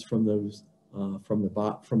 inches from those from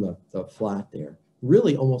the flat there,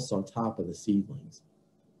 really almost on top of the seedlings.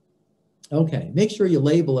 Okay, make sure you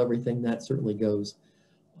label everything. That certainly goes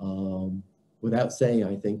without saying,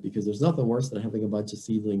 I think, because there's nothing worse than having a bunch of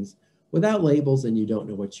seedlings without labels and you don't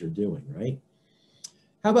know what you're doing, right?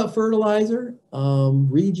 How about fertilizer?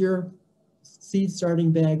 Read your seed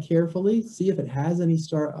starting bag carefully, see if it has any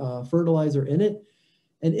fertilizer in it.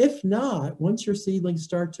 And if not, once your seedlings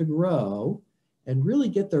start to grow and really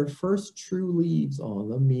get their first true leaves on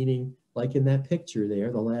them, meaning like in that picture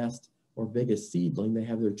there, the last or biggest seedling, they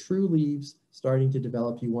have their true leaves starting to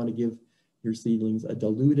develop, you want to give your seedlings a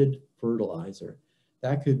diluted fertilizer.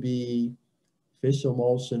 That could be fish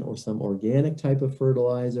emulsion or some organic type of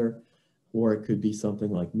fertilizer, or it could be something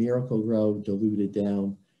like Miracle-Gro diluted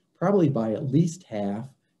down, probably by at least half.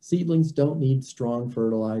 Seedlings don't need strong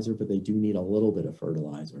fertilizer, but they do need a little bit of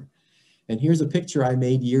fertilizer. And here's a picture I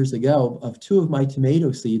made years ago of 2 of my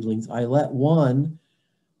tomato seedlings. I let one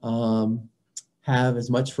have as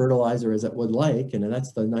much fertilizer as it would like, and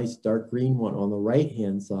that's the nice dark green one on the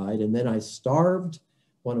right-hand side. And then I starved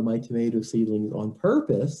one of my tomato seedlings on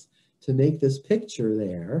purpose to make this picture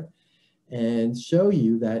there and show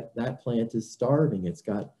you that that plant is starving. It's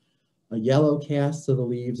got a yellow cast to the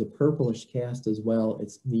leaves, a purplish cast as well.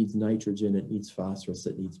 It needs nitrogen, it needs phosphorus,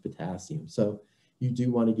 it needs potassium. So you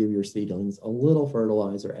do want to give your seedlings a little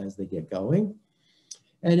fertilizer as they get going.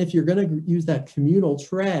 And if you're going to use that communal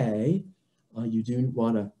tray, you do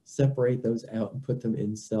want to separate those out and put them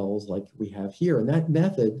in cells like we have here. And that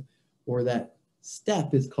method, or that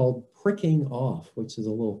step, is called pricking off, which is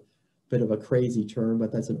a little bit of a crazy term,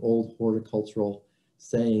 but that's an old horticultural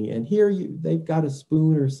saying. And here they've got a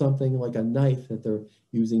spoon or something like a knife that they're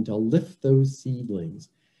using to lift those seedlings.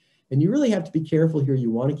 And you really have to be careful here.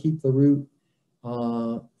 You want to keep the root,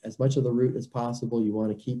 as much of the root as possible. You want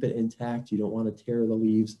to keep it intact. You don't want to tear the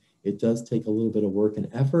leaves. It does take a little bit of work and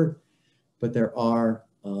effort, but there are,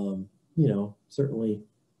 certainly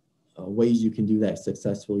ways you can do that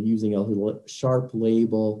successfully using a little sharp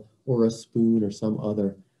label or a spoon or some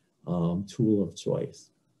other tool of choice.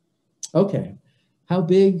 Okay, how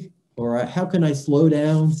big, or how can I slow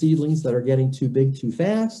down seedlings that are getting too big too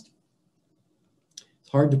fast? It's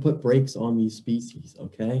hard to put brakes on these species,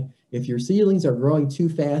 okay? If your seedlings are growing too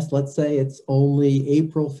fast, let's say it's only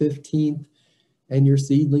April 15th and your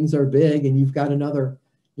seedlings are big and you've got another,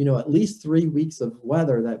 at least 3 weeks of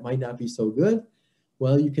weather that might not be so good,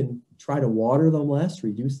 well, you can try to water them less,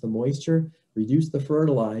 reduce the moisture, reduce the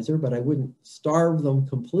fertilizer, but I wouldn't starve them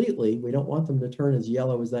completely. We don't want them to turn as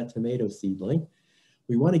yellow as that tomato seedling.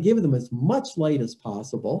 We want to give them as much light as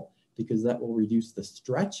possible because that will reduce the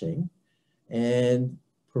stretching. And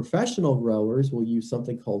professional growers will use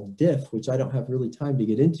something called diff, which I don't have really time to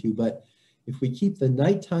get into, but if we keep the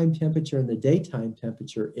nighttime temperature and the daytime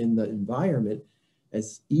temperature in the environment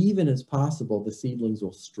as even as possible, the seedlings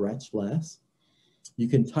will stretch less. You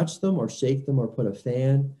can touch them or shake them or put a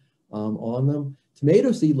fan on them.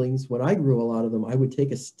 Tomato seedlings, when I grew a lot of them, I would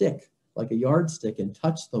take a stick, like a yardstick, and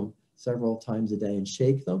touch them several times a day and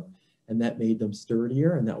shake them, and that made them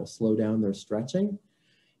sturdier, and that will slow down their stretching.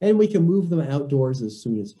 And we can move them outdoors as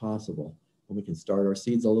soon as possible, and we can start our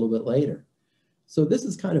seeds a little bit later. So this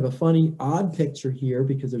is kind of a funny, odd picture here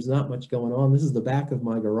because there's not much going on. This is the back of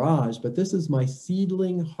my garage, but this is my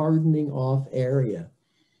seedling hardening off area.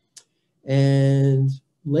 And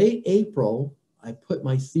late April, I put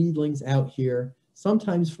my seedlings out here,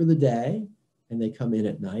 sometimes for the day, and they come in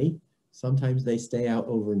at night. Sometimes they stay out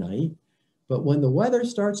overnight. But when the weather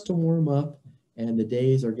starts to warm up and the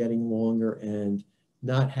days are getting longer and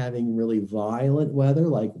not having really violent weather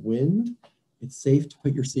like wind, it's safe to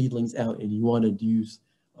put your seedlings out, and you want to use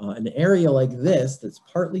an area like this that's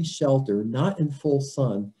partly sheltered, not in full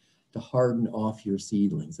sun, to harden off your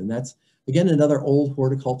seedlings. And that's, again, another old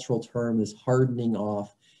horticultural term, this hardening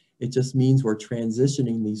off. It just means we're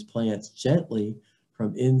transitioning these plants gently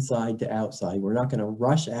from inside to outside. We're not going to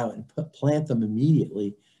rush out and plant them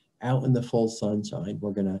immediately out in the full sunshine.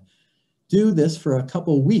 We're going to do this for a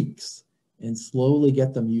couple weeks and slowly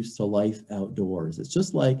get them used to life outdoors. It's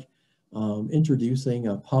just like introducing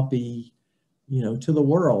a puppy, you know, to the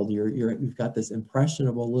world. You've got this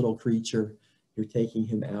impressionable little creature. You're taking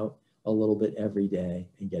him out a little bit every day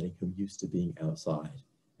and getting him used to being outside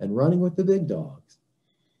and running with the big dogs.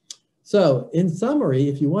 So in summary,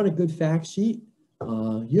 if you want a good fact sheet,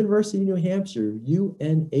 University of New Hampshire,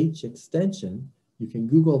 UNH Extension, you can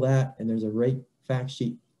Google that, and there's a great fact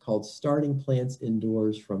sheet called Starting Plants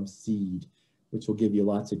Indoors from Seed, which will give you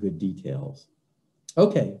lots of good details.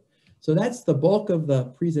 Okay, so that's the bulk of the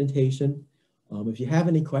presentation. If you have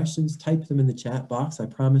any questions, type them in the chat box. I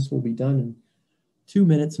promise we'll be done in 2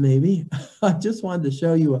 minutes maybe. I just wanted to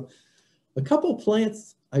show you a couple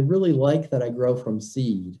plants I really like that I grow from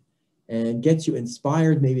seed and get you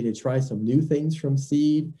inspired maybe to try some new things from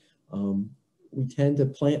seed. We tend to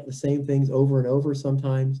plant the same things over and over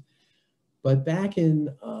sometimes. But back in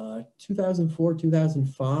 2004,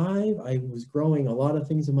 2005, I was growing a lot of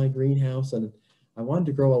things in my greenhouse, and I wanted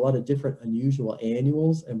to grow a lot of different unusual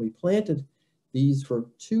annuals, and we planted these for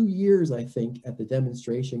 2 years, I think, at the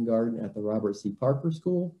demonstration garden at the Robert C. Parker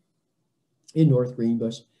School in North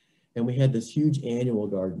Greenbush, and we had this huge annual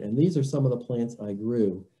garden, and these are some of the plants I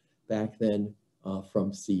grew back then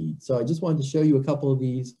from seed. So I just wanted to show you a couple of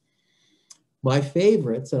these. My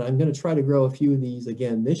favorites, and I'm going to try to grow a few of these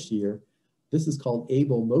again this year. This is called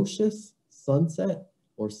Abelmotius sunset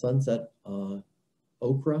or sunset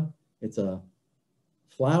okra. It's a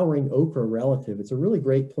flowering okra relative. It's a really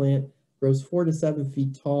great plant, grows 4 to 7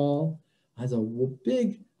 feet tall, has a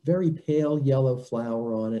big, very pale yellow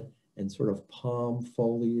flower on it, and sort of palm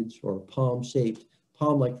foliage or palm shaped,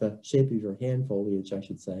 palm like the shape of your hand foliage, I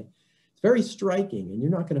should say. It's very striking, and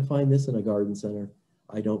you're not going to find this in a garden center,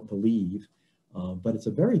 I don't believe, but it's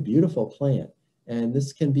a very beautiful plant. And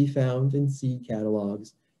this can be found in seed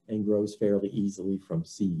catalogs and grows fairly easily from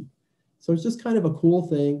seed. So it's just kind of a cool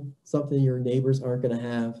thing, something your neighbors aren't going to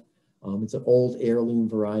have. It's an old heirloom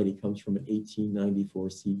variety, comes from an 1894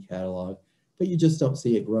 seed catalog, but you just don't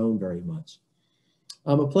see it grown very much.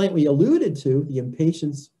 A plant we alluded to, the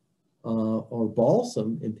impatiens or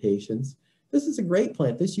balsam impatiens. This is a great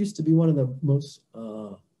plant. This used to be one of the most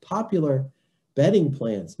popular bedding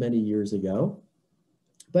plants many years ago,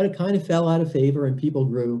 but it kind of fell out of favor, and people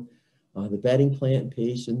grew the bedding plant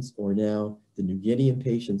impatiens, or now the New Guinea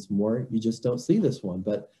impatiens more. You just don't see this one,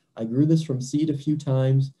 but I grew this from seed a few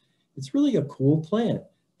times. It's really a cool plant.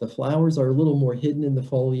 The flowers are a little more hidden in the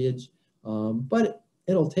foliage, but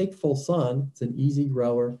it'll take full sun. It's an easy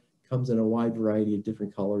grower, comes in a wide variety of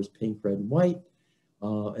different colors, pink, red, and white,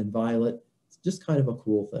 and violet. It's just kind of a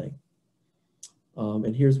cool thing.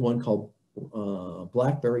 And here's one called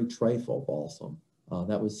blackberry trifle balsam.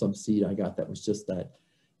 That was some seed I got that was just that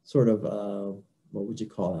sort of, what would you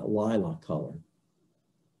call that, lilac color.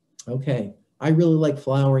 Okay, I really like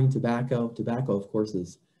flowering tobacco. Tobacco, of course,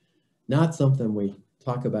 is not something we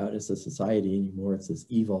talk about as a society anymore. It's this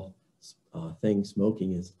evil thing.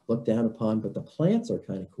 Smoking is looked down upon, but the plants are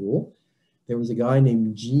kind of cool. There was a guy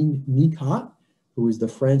named Jean Nicot, who was the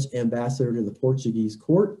French ambassador to the Portuguese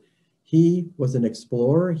court. He was an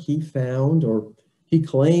explorer. He found, or he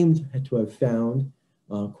claimed to have found,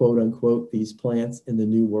 quote unquote, these plants in the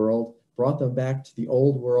New World brought them back to the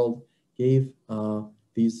old world, gave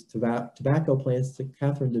these tobacco plants to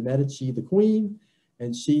Catherine de' Medici, the queen,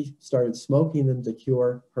 and she started smoking them to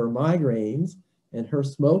cure her migraines, and her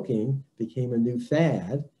smoking became a new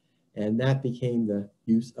fad, and that became the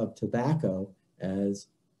use of tobacco as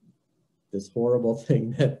this horrible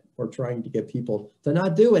thing that we're trying to get people to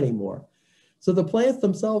not do anymore. So the plants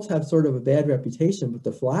themselves have sort of a bad reputation, but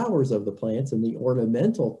the flowers of the plants and the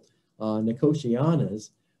ornamental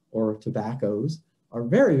nicotianas, or tobaccos, are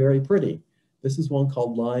very, very pretty. This is one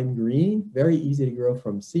called lime green, very easy to grow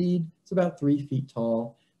from seed. It's about 3 feet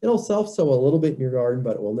tall. It'll self-sow a little bit in your garden,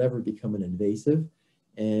 but it will never become an invasive.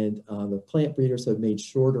 And the plant breeders have made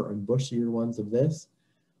shorter and bushier ones of this.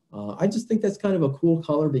 I just think that's kind of a cool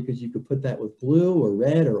color because you could put that with blue or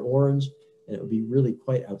red or orange, and it would be really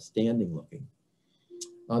quite outstanding looking.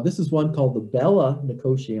 This is one called the Bella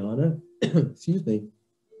Nicotiana, excuse me,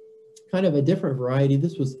 kind of a different variety.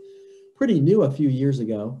 This was pretty new a few years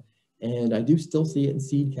ago, and I do still see it in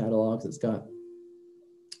seed catalogs. It's got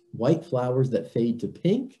white flowers that fade to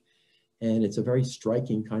pink, and it's a very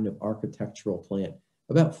striking kind of architectural plant,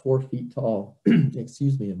 about 4 feet tall,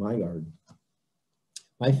 excuse me, in my garden.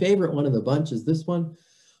 My favorite one of the bunch is this one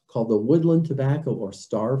called the woodland tobacco or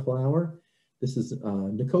star flower. This is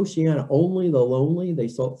Nicotiana only, the lonely. They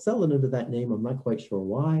sell it under that name. I'm not quite sure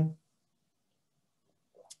why.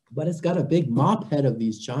 But it's got a big mop head of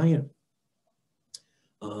these giant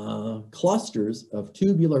clusters of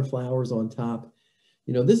tubular flowers on top.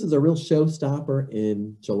 You know, this is a real showstopper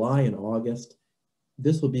in July and August.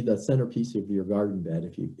 This will be the centerpiece of your garden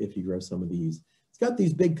bed if you grow some of these. It's got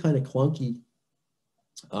these big kind of clunky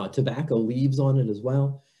tobacco leaves on it as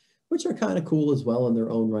well, which are kind of cool as well in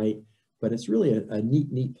their own right. But it's really a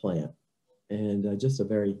neat plant, and just a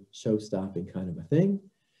very show-stopping kind of a thing.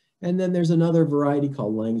 And then there's another variety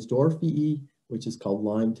called Langsdorffii, which is called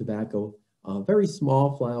lime tobacco. Very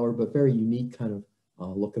small flower, but very unique kind of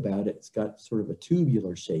look about it. It's got sort of a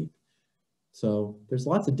tubular shape. So there's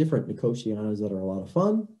lots of different nicotianas that are a lot of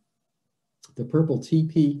fun. The purple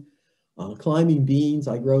teepee, climbing beans,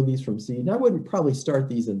 I grow these from seed. And I wouldn't probably start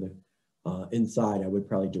these in the inside. I would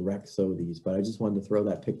probably direct sow these, but I just wanted to throw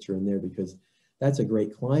that picture in there because that's a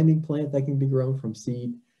great climbing plant that can be grown from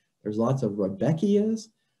seed. There's lots of rudbeckias,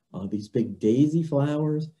 these big daisy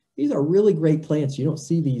flowers. These are really great plants. You don't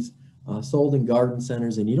see these sold in garden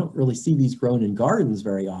centers, and you don't really see these grown in gardens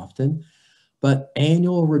very often. But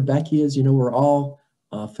annual rudbeckias, you know, we're all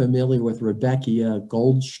familiar with Rudbeckia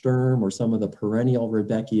goldsturm or some of the perennial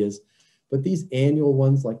rudbeckias. But these annual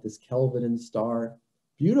ones like this Kelvedon star,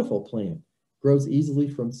 beautiful plant, grows easily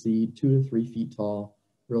from seed, 2 to 3 feet tall,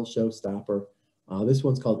 real showstopper. This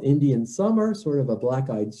one's called Indian Summer, sort of a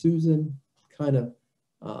black-eyed Susan kind of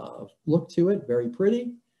look to it, very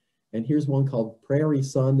pretty. And here's one called Prairie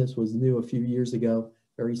Sun. This was new a few years ago,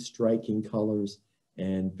 very striking colors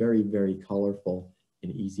and very, very colorful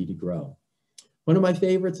and easy to grow. One of my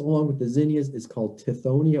favorites, along with the zinnias, is called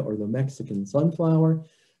Tithonia, or the Mexican sunflower.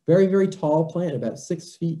 Very, very tall plant, about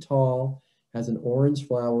 6 feet tall, has an orange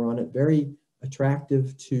flower on it, very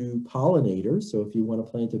attractive to pollinators. So if you want to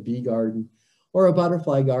plant a bee garden or a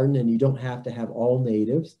butterfly garden and you don't have to have all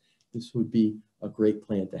natives, this would be a great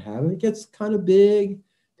plant to have. And it gets kind of big,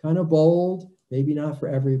 kind of bold, maybe not for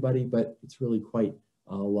everybody, but it's really quite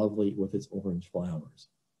lovely with its orange flowers.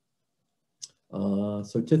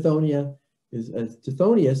 So Tithonius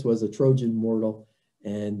was a Trojan mortal,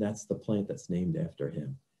 and that's the plant that's named after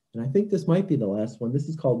him. And I think this might be the last one. This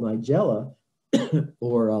is called Nigella,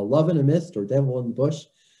 or Love in a Mist, or Devil in the Bush.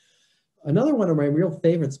 Another one of my real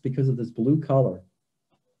favorites because of this blue color.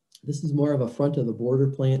 This is more of a front of the border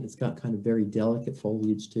plant. It's got kind of very delicate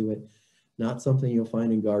foliage to it. Not something you'll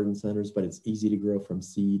find in garden centers, but it's easy to grow from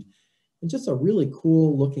seed. And just a really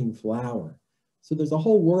cool looking flower. So there's a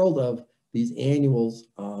whole world of these annuals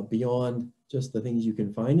beyond just the things you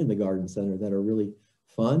can find in the garden center that are really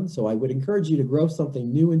fun. So I would encourage you to grow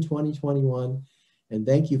something new in 2021. And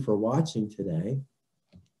thank you for watching today.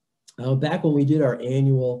 Back when we did our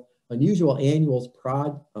unusual annuals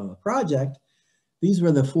project, these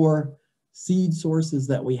were the 4 seed sources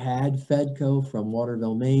that we had: Fedco from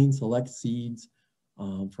Waterville, Maine, Select Seeds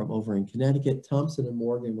from over in Connecticut, Thompson and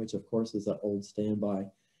Morgan, which of course is an old standby,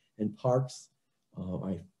 and Parks.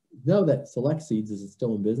 I know that Select Seeds is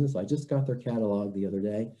still in business. I just got their catalog the other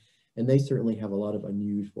day, and they certainly have a lot of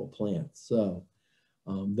unusual plants. So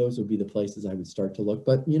those would be the places I would start to look.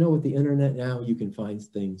 But you know, with the internet now, you can find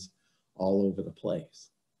things all over the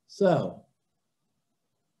place. So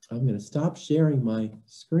I'm going to stop sharing my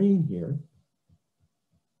screen here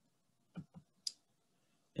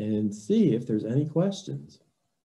and see if there's any questions.